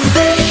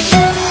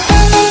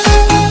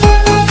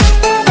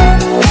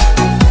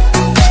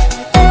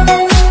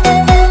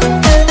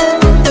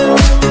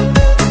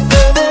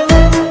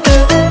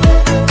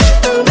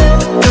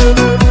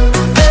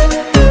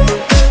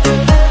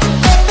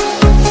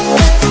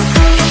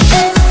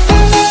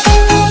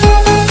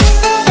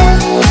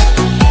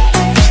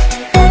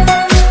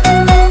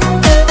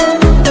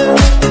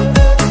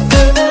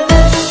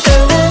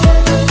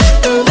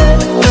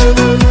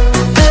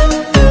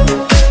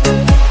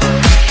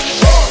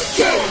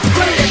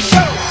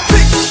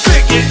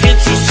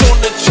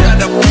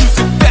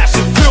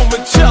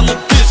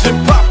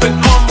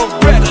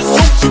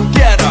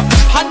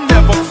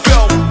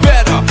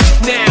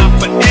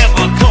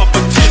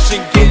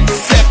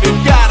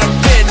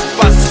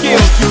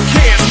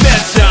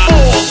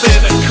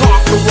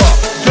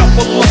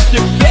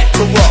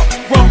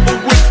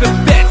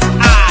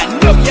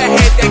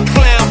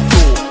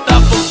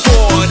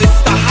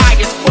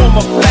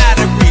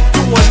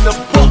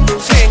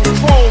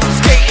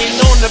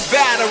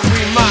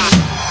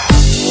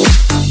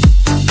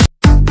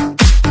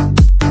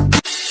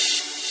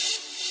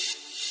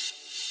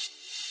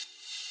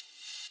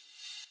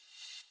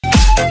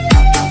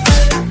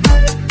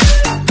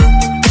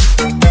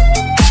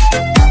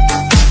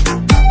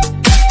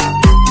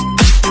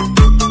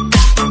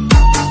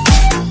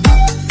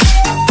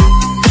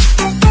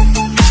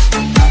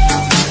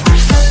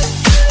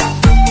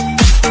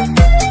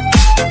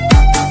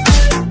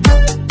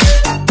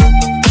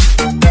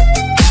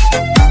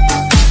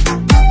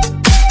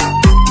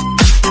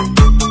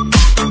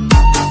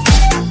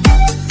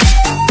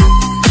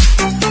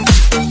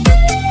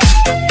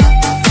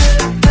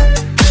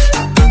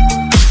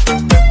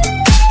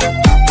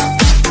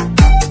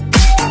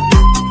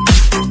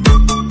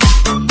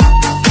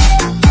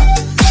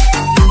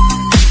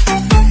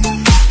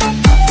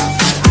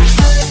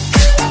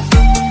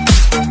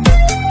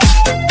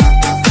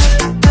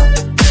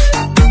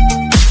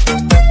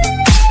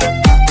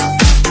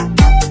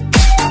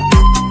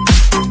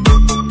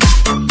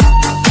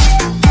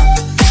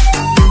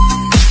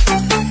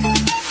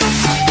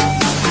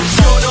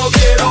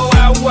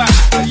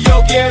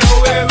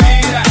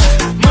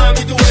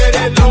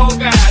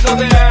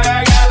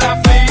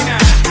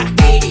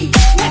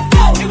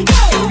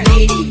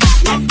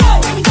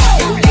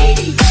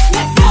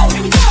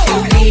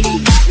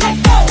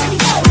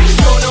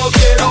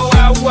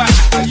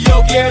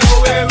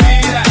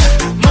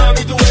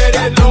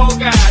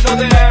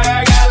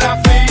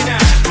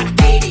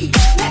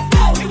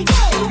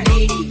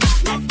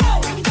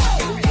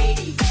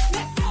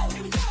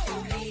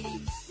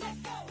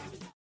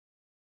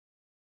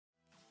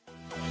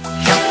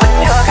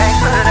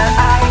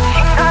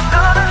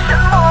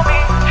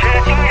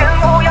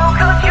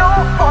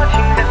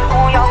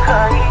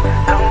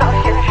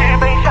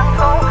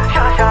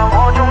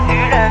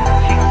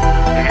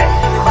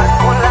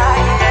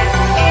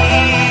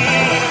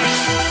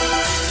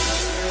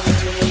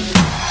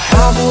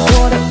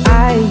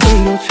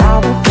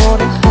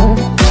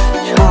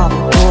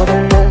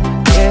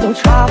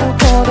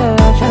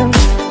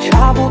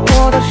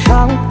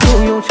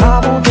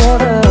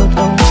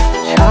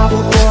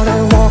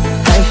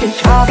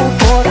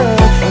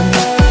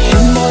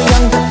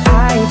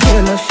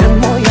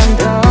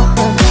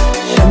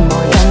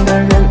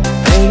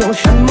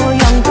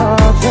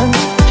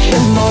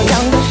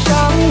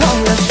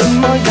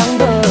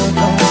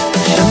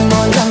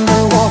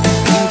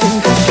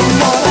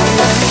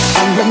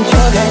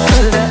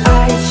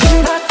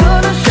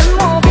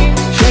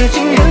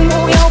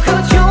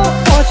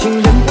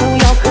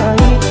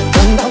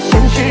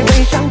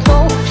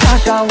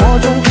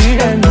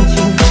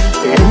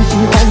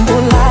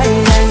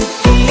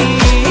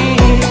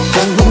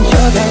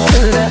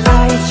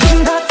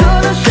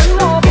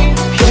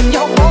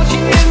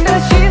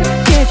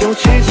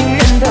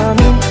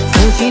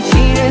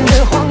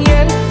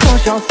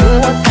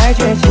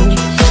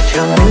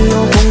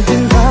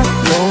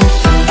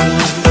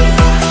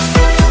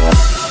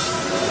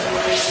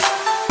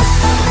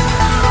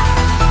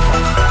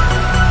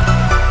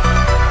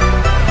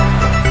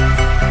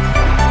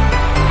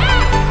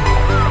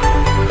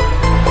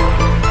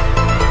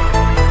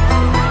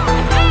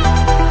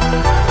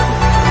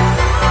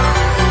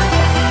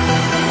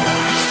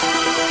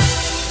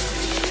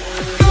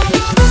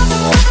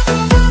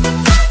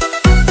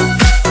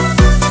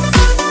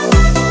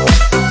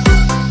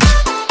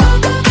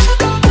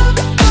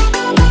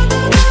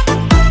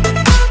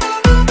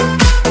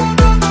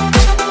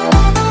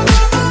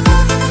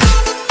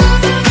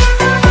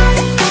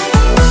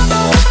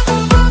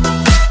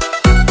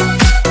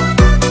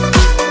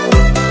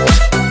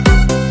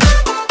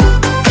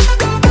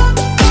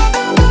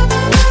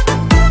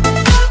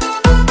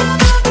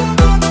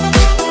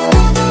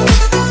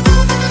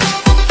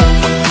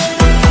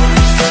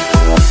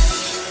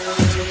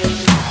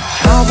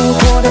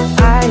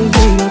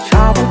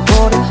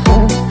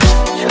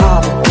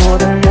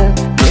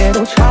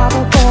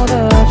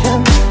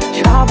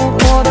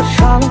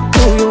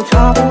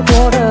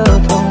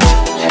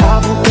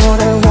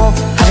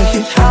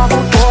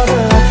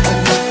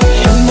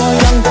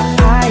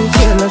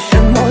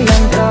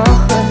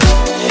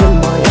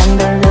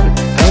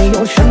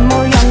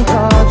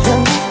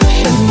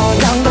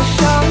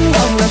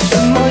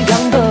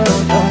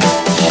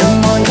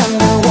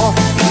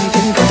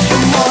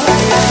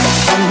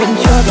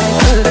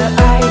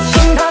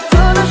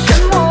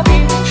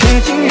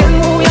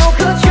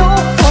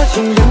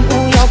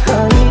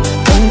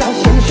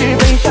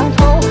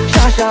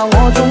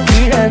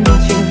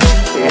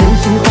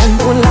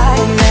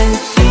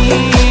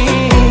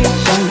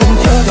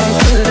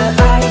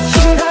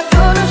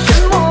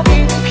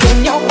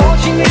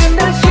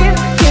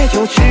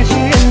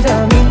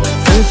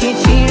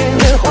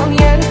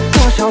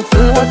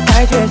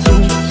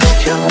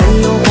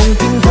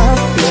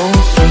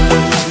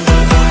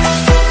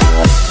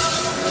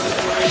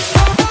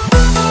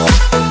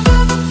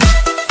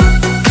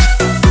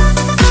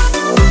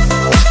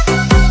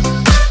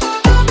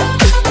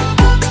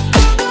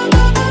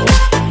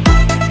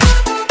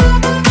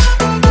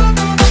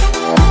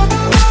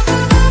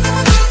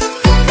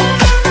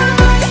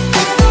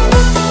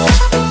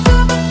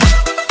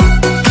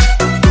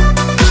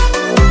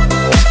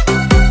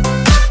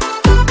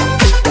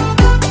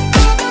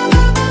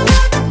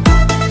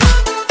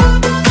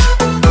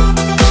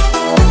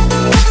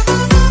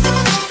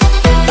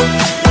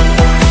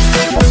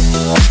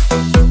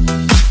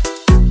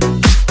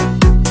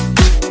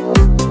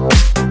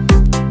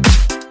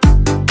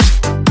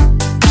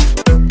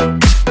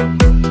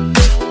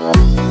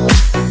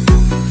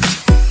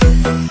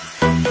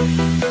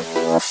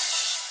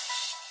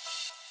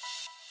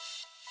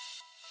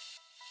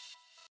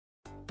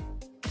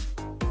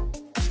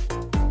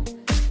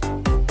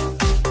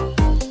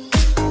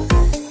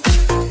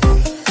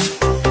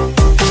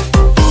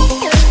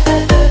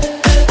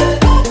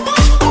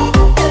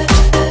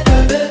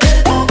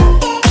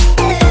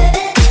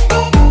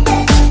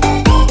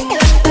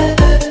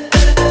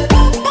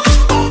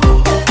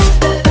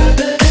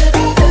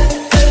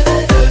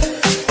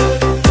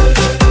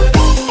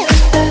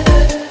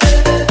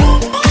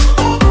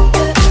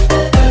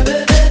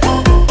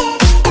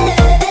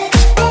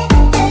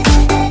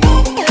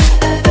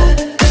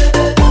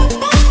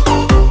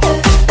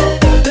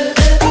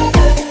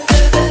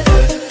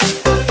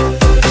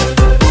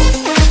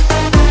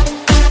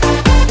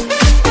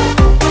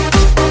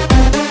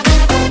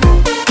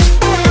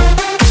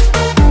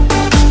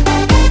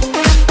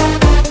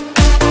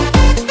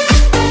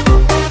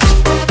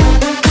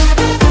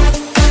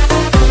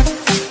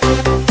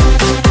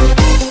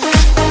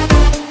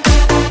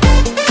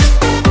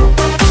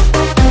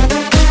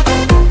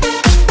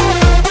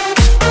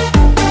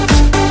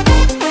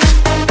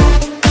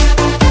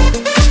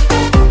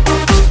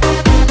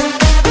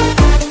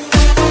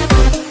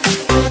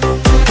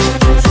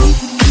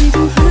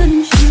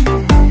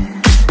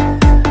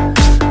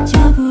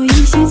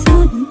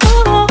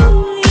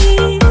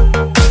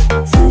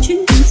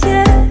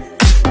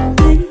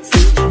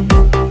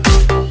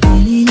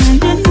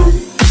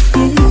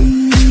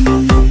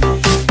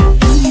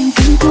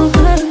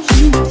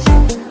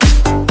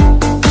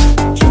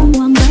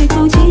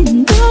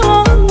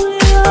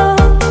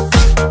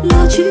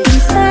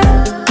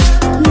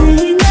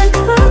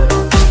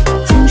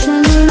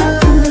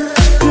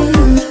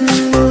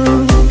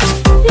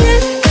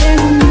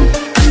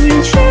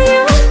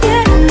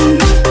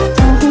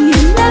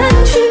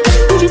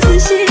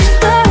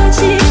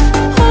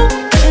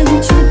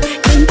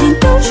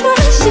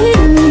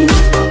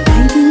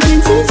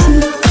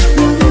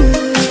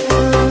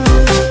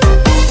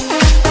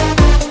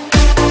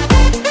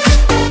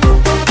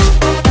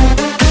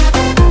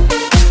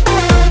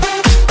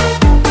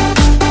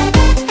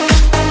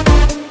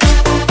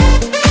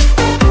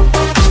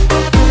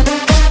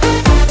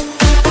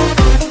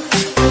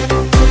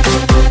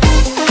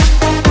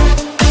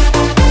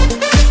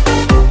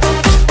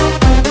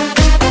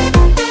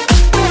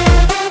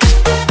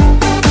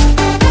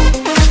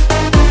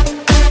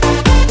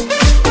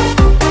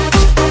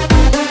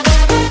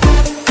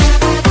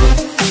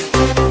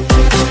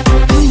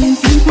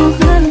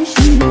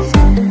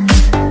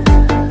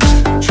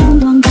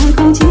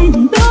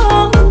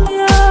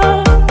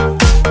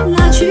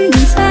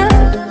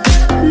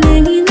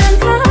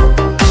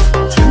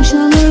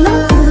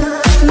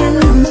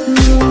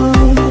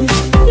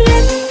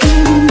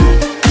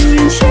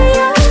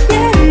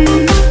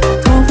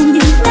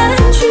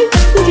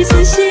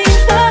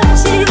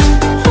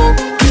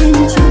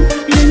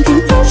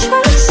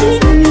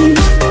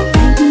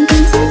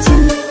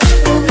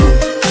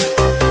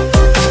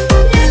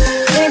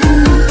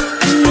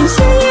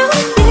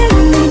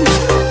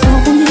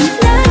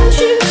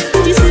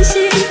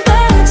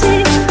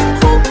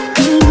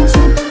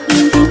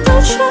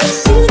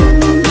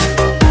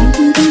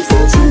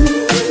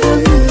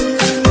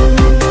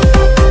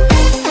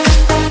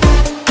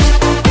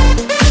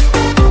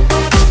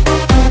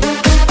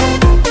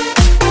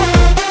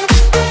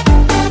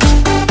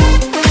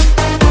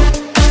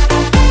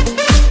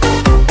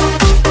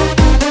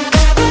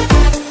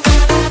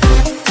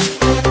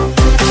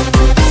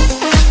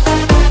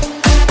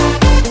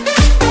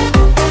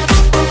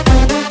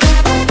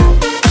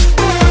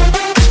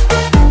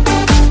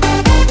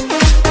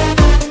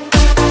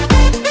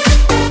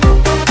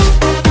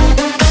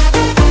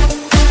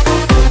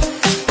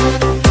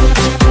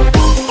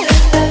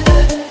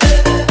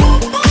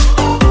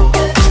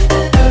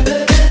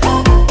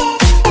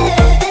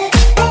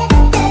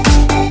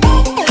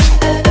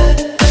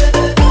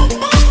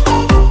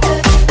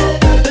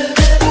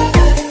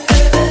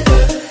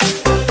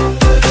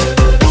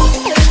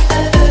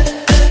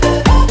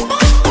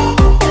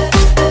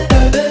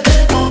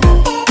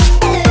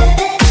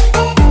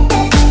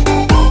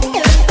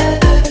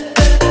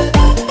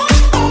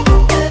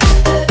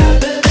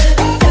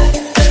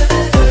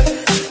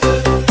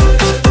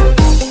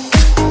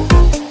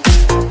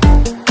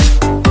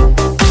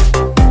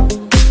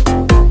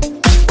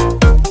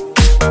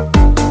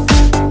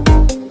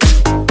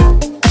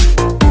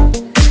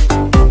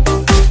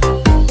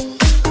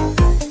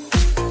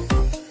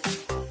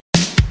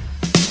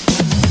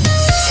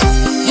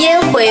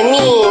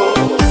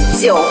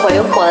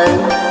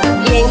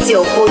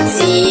不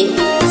及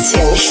情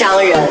伤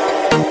人，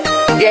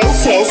人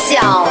前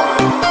笑，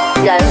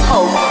人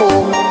后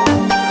哭，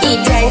一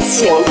沾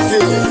情字，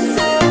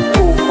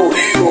步步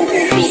疏笔。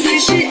于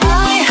是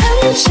爱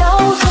恨交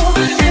错，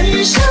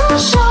人消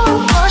瘦，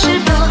花是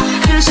否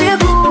这些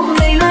不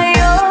没来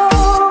由？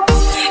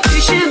于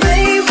是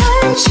悲欢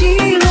起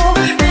落，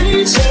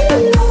人静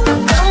落，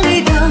当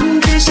你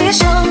等这些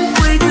伤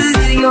会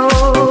自由。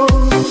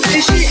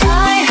于是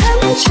爱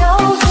恨交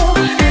错，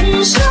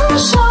人消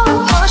瘦，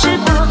花是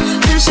否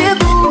这些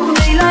不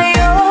没来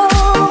由？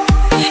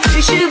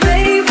于是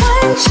悲欢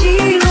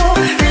起落，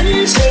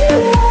人静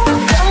落，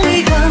当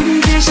你等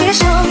这些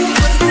伤会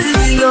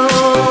自由。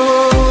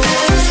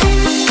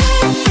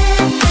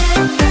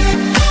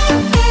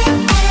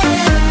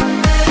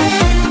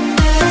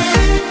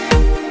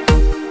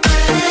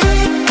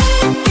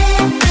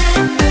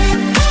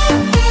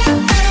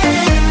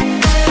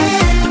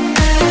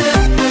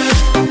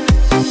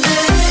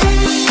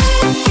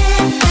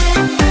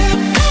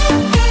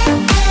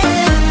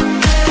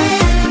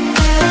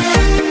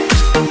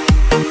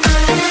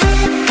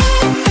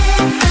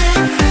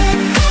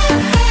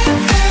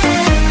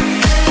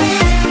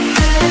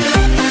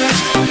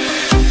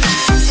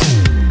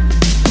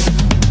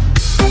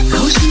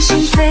口是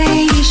心非，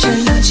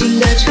深情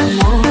的沉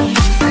默，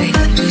随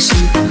着时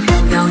光飘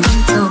摇移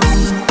走。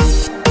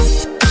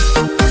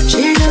只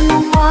人梦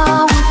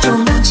话，我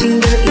钟情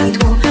的依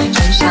托，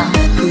身上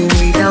枯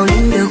萎凋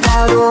零的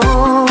花朵。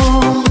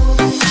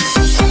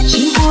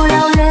星火燎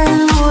原，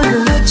我热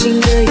情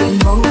的眼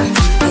眸，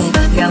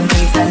点亮最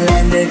灿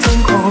烂的天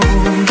空。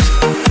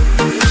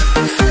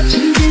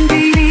晴天霹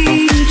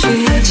雳，绝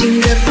情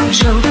的放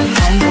手，在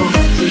我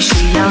最需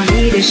要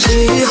你的时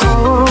候。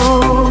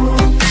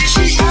是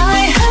爱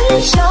恨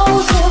交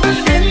错，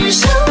人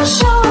消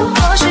瘦，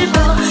花是否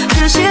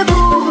这些不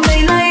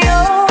没来由？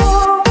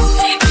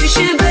于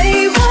是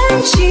悲欢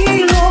起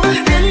落，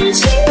人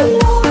静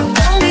落，当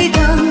你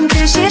等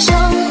这些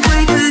伤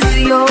会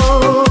自由。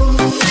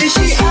于是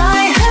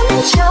爱恨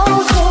交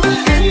错，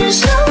人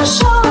消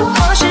瘦，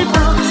花是否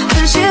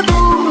这些不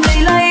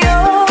没来由？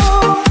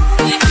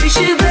于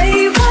是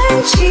悲欢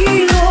起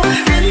落，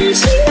人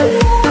静落，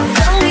当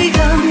你等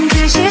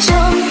这些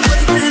伤会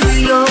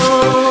自由。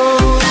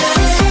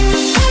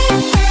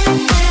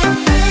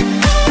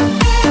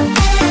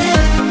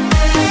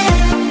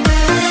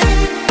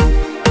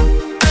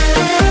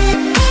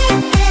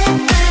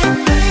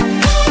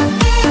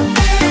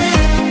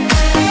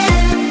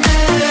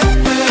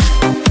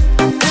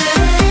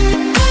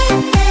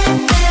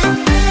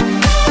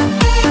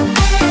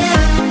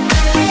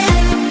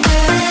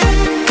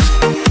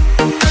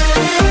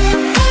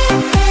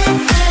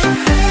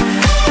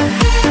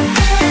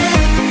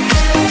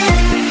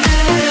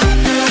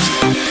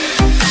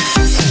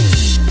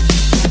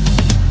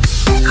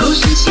口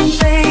是心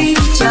非，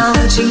矫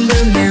情的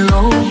面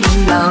容，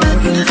烙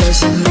印在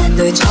心门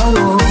的角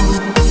落。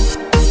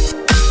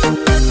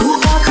无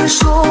话可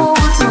说，我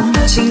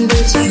纵情的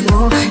结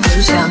果，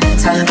就像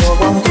残破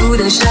光秃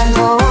的山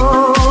头。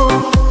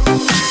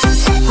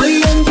会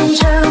演变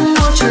成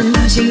我纯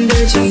情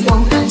的悸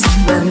动，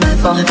曾奔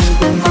放出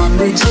奔放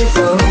的节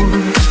奏。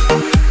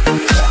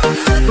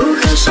不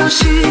可收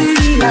拾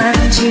糜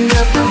烂情的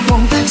粉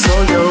红，所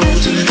有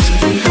经历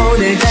以后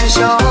的感受。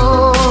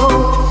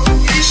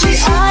于是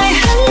爱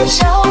恨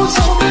交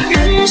错，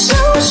人消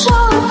瘦，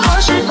花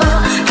是否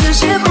这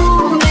些不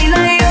没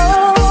来由？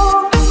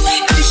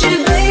于是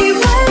悲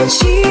欢起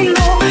落，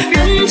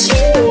人静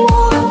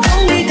落，当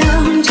你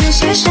等这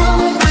些伤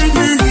会自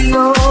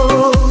由。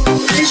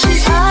于是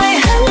爱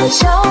恨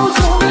交错，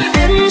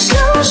人消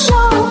瘦，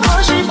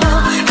花是否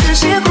这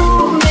些不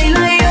没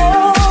来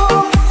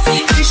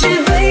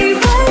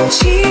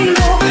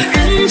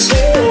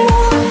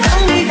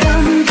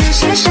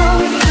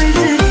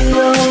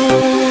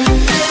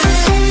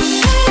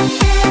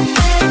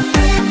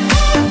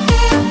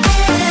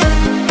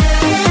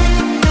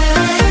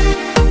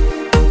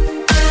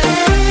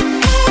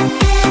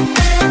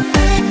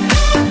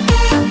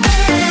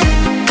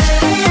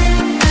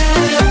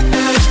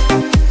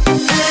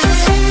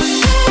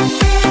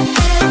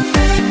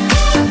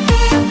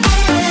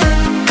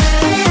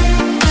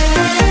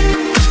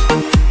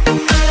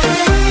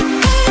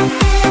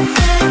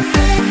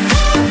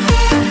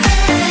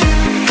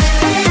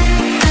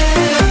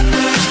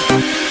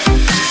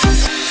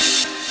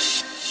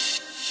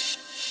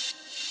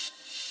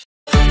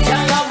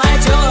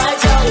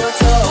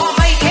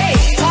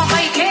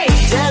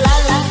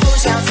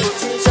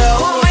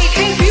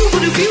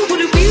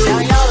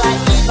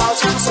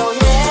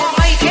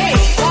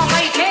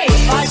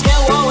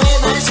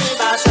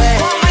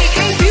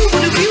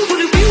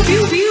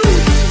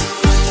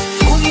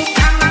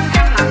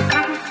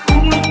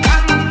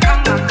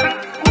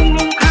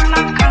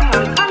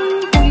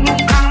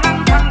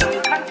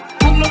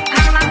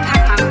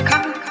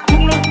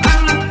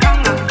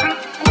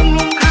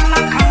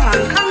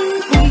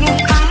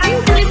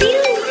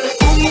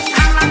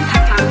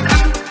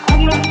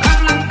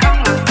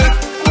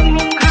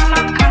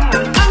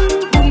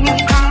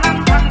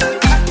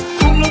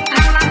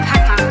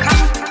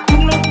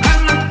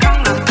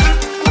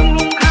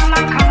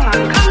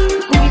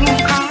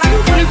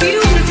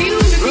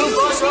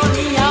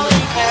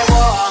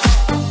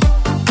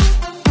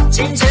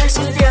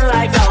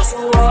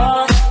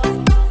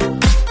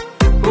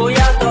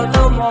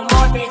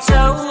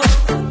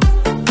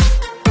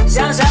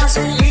是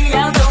一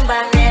样东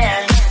半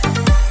面。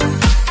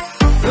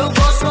如果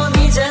说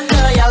你真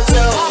的要走，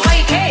我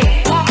会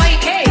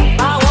K，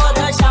 把我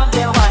的相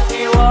片还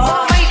给我，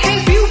我会 K，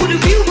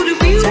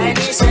 在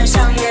你身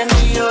上也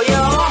没有用，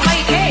我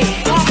会 K，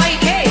 我可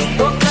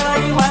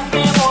以还给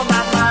我妈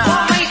妈，我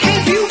会 K，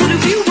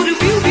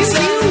 什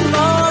么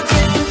天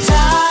长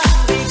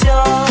地久，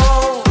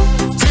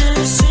只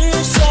是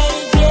随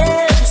便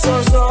说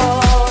说。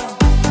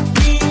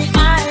你爱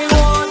我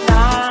哪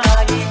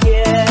一天，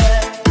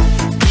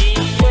你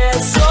也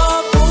说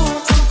不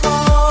出口。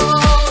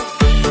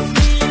你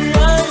认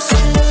识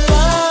了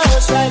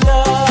帅哥，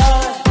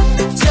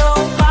就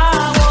把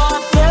我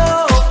丢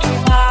一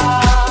旁。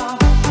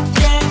天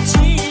气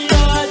热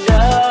热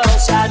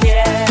夏天，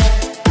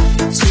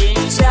心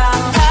像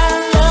寒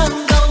冷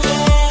冬夜。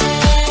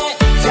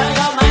想要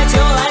买就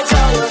来就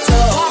有走，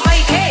我会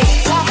K，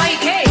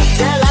 却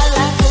懒懒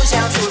不想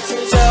出去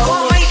走，我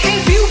会 K，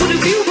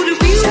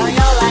 想要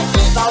来一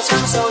包长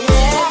寿烟，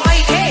我会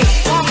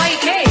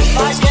K， 发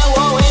现我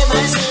未满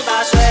18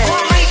岁，我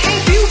会 K，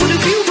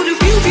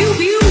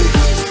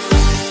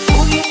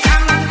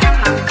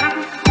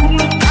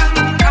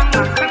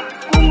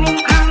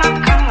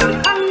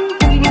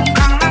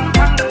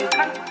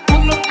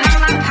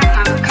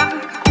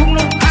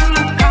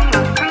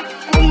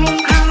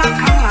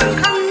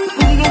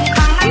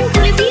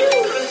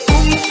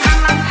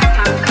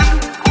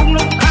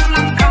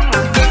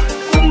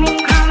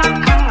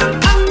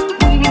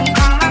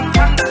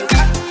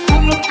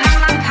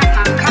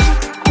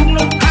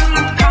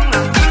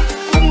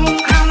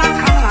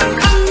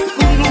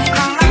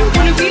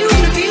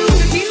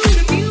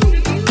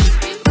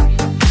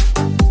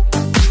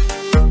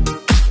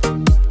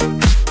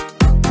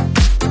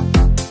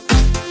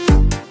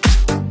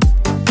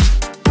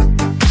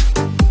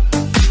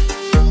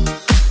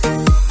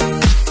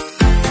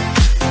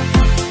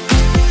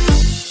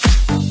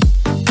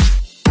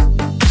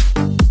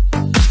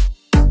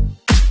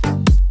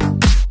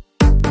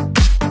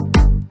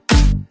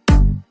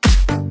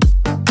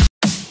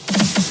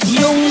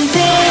 用這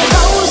口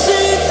舌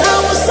透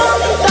心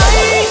底，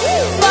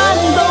翻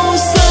到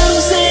相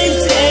識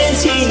這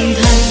前提，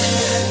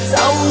就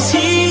似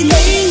你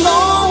我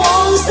往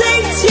昔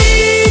痴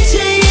痴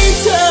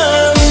着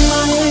迷。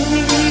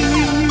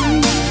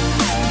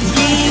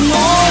而我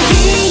與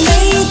你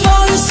再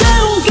相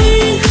見，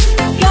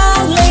隔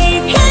離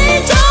企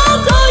咗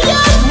個一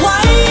位，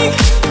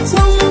仲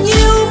要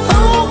抱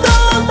個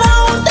豆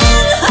丁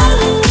哼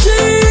住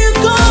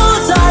歌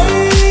仔。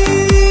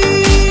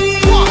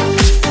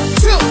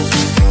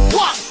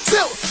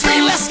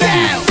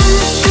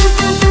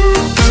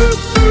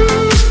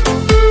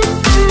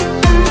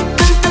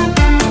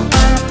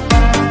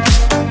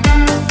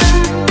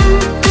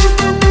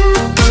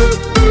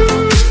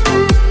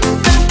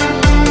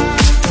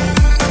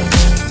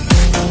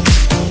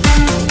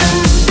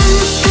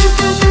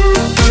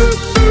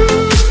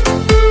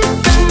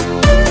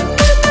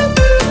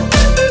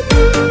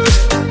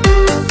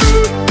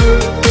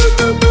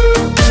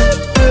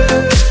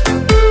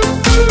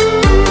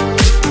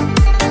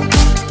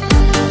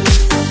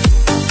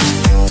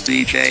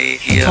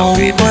昂貴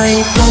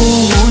布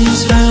滿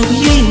着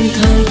煙蒂，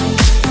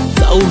酒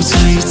醉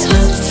七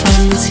分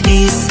似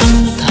身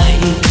體，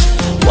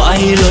懷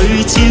裏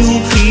照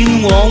片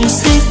往昔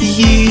已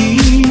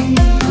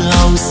流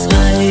逝。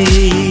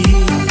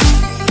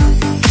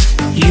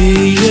如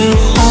若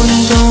看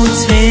到這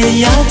一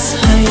切，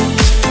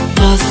不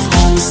放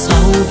手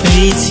彼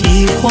此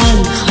關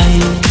係，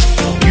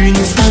緣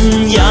分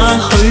也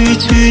許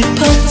絕不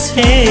這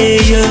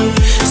樣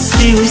消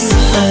逝。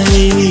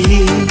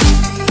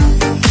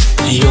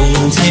用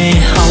這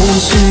口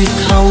説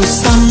透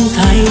心底，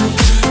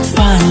翻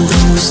到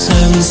相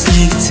識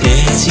這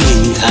前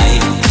提，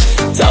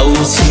就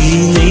似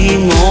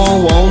你我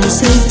往昔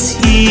痴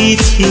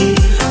痴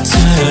着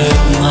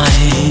迷。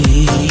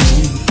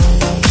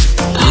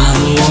但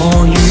我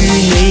與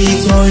你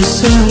再相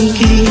見，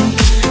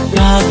隔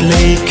離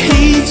企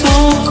咗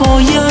個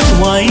一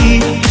位，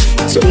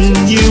仲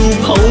要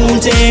抱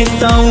隻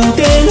豆丁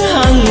哼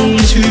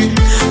住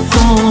歌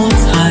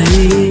仔。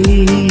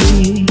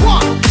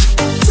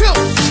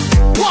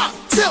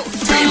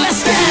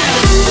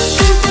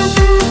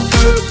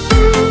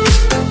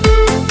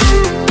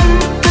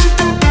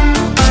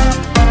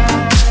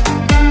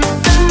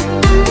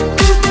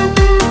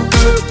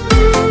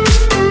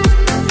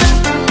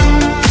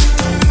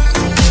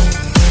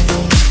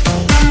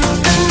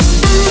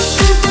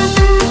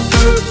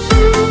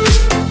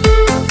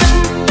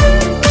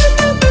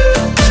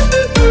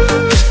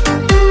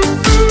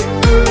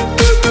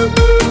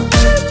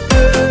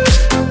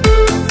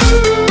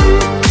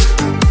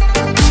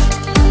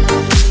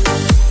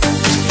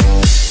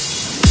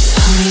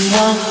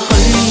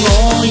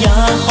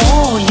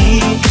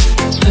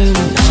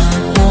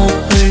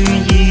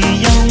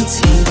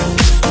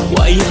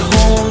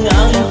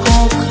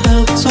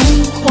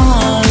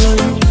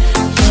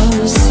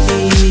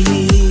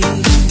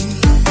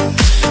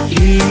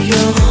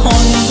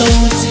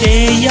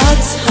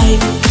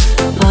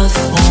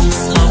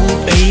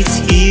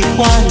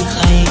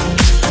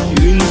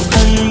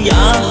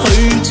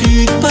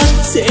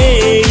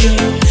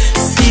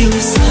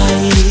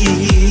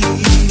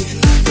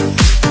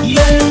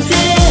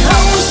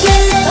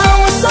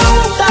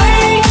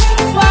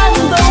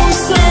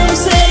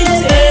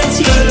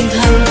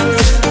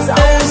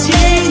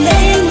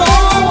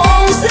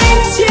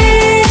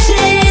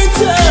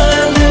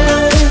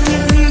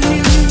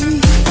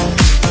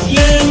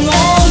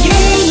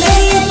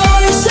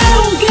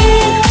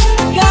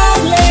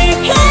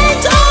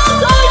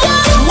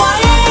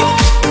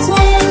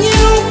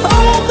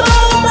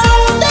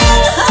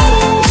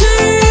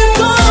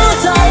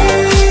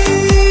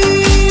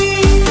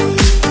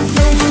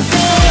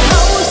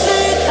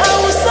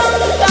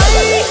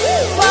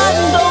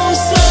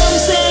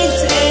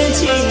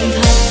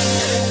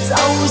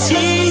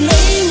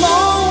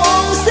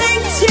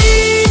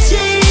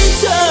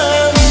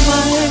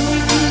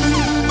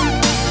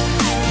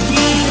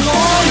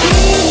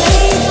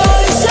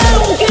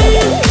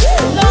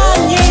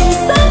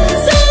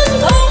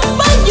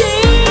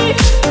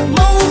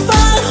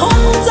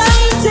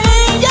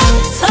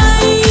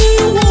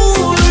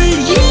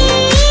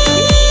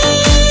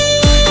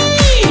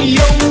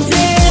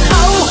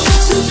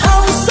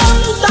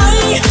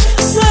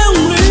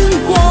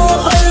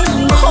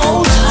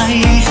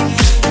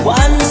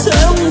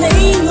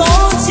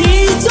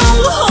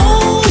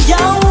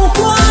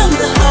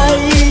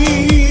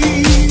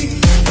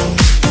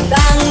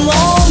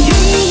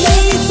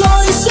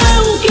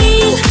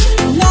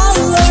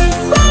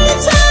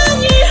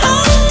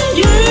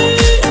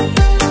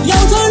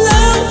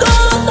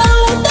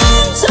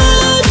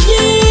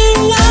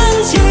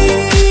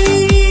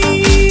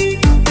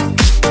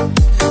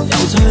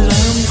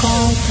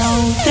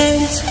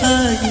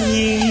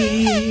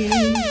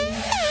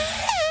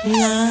爱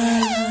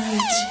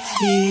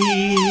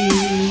情。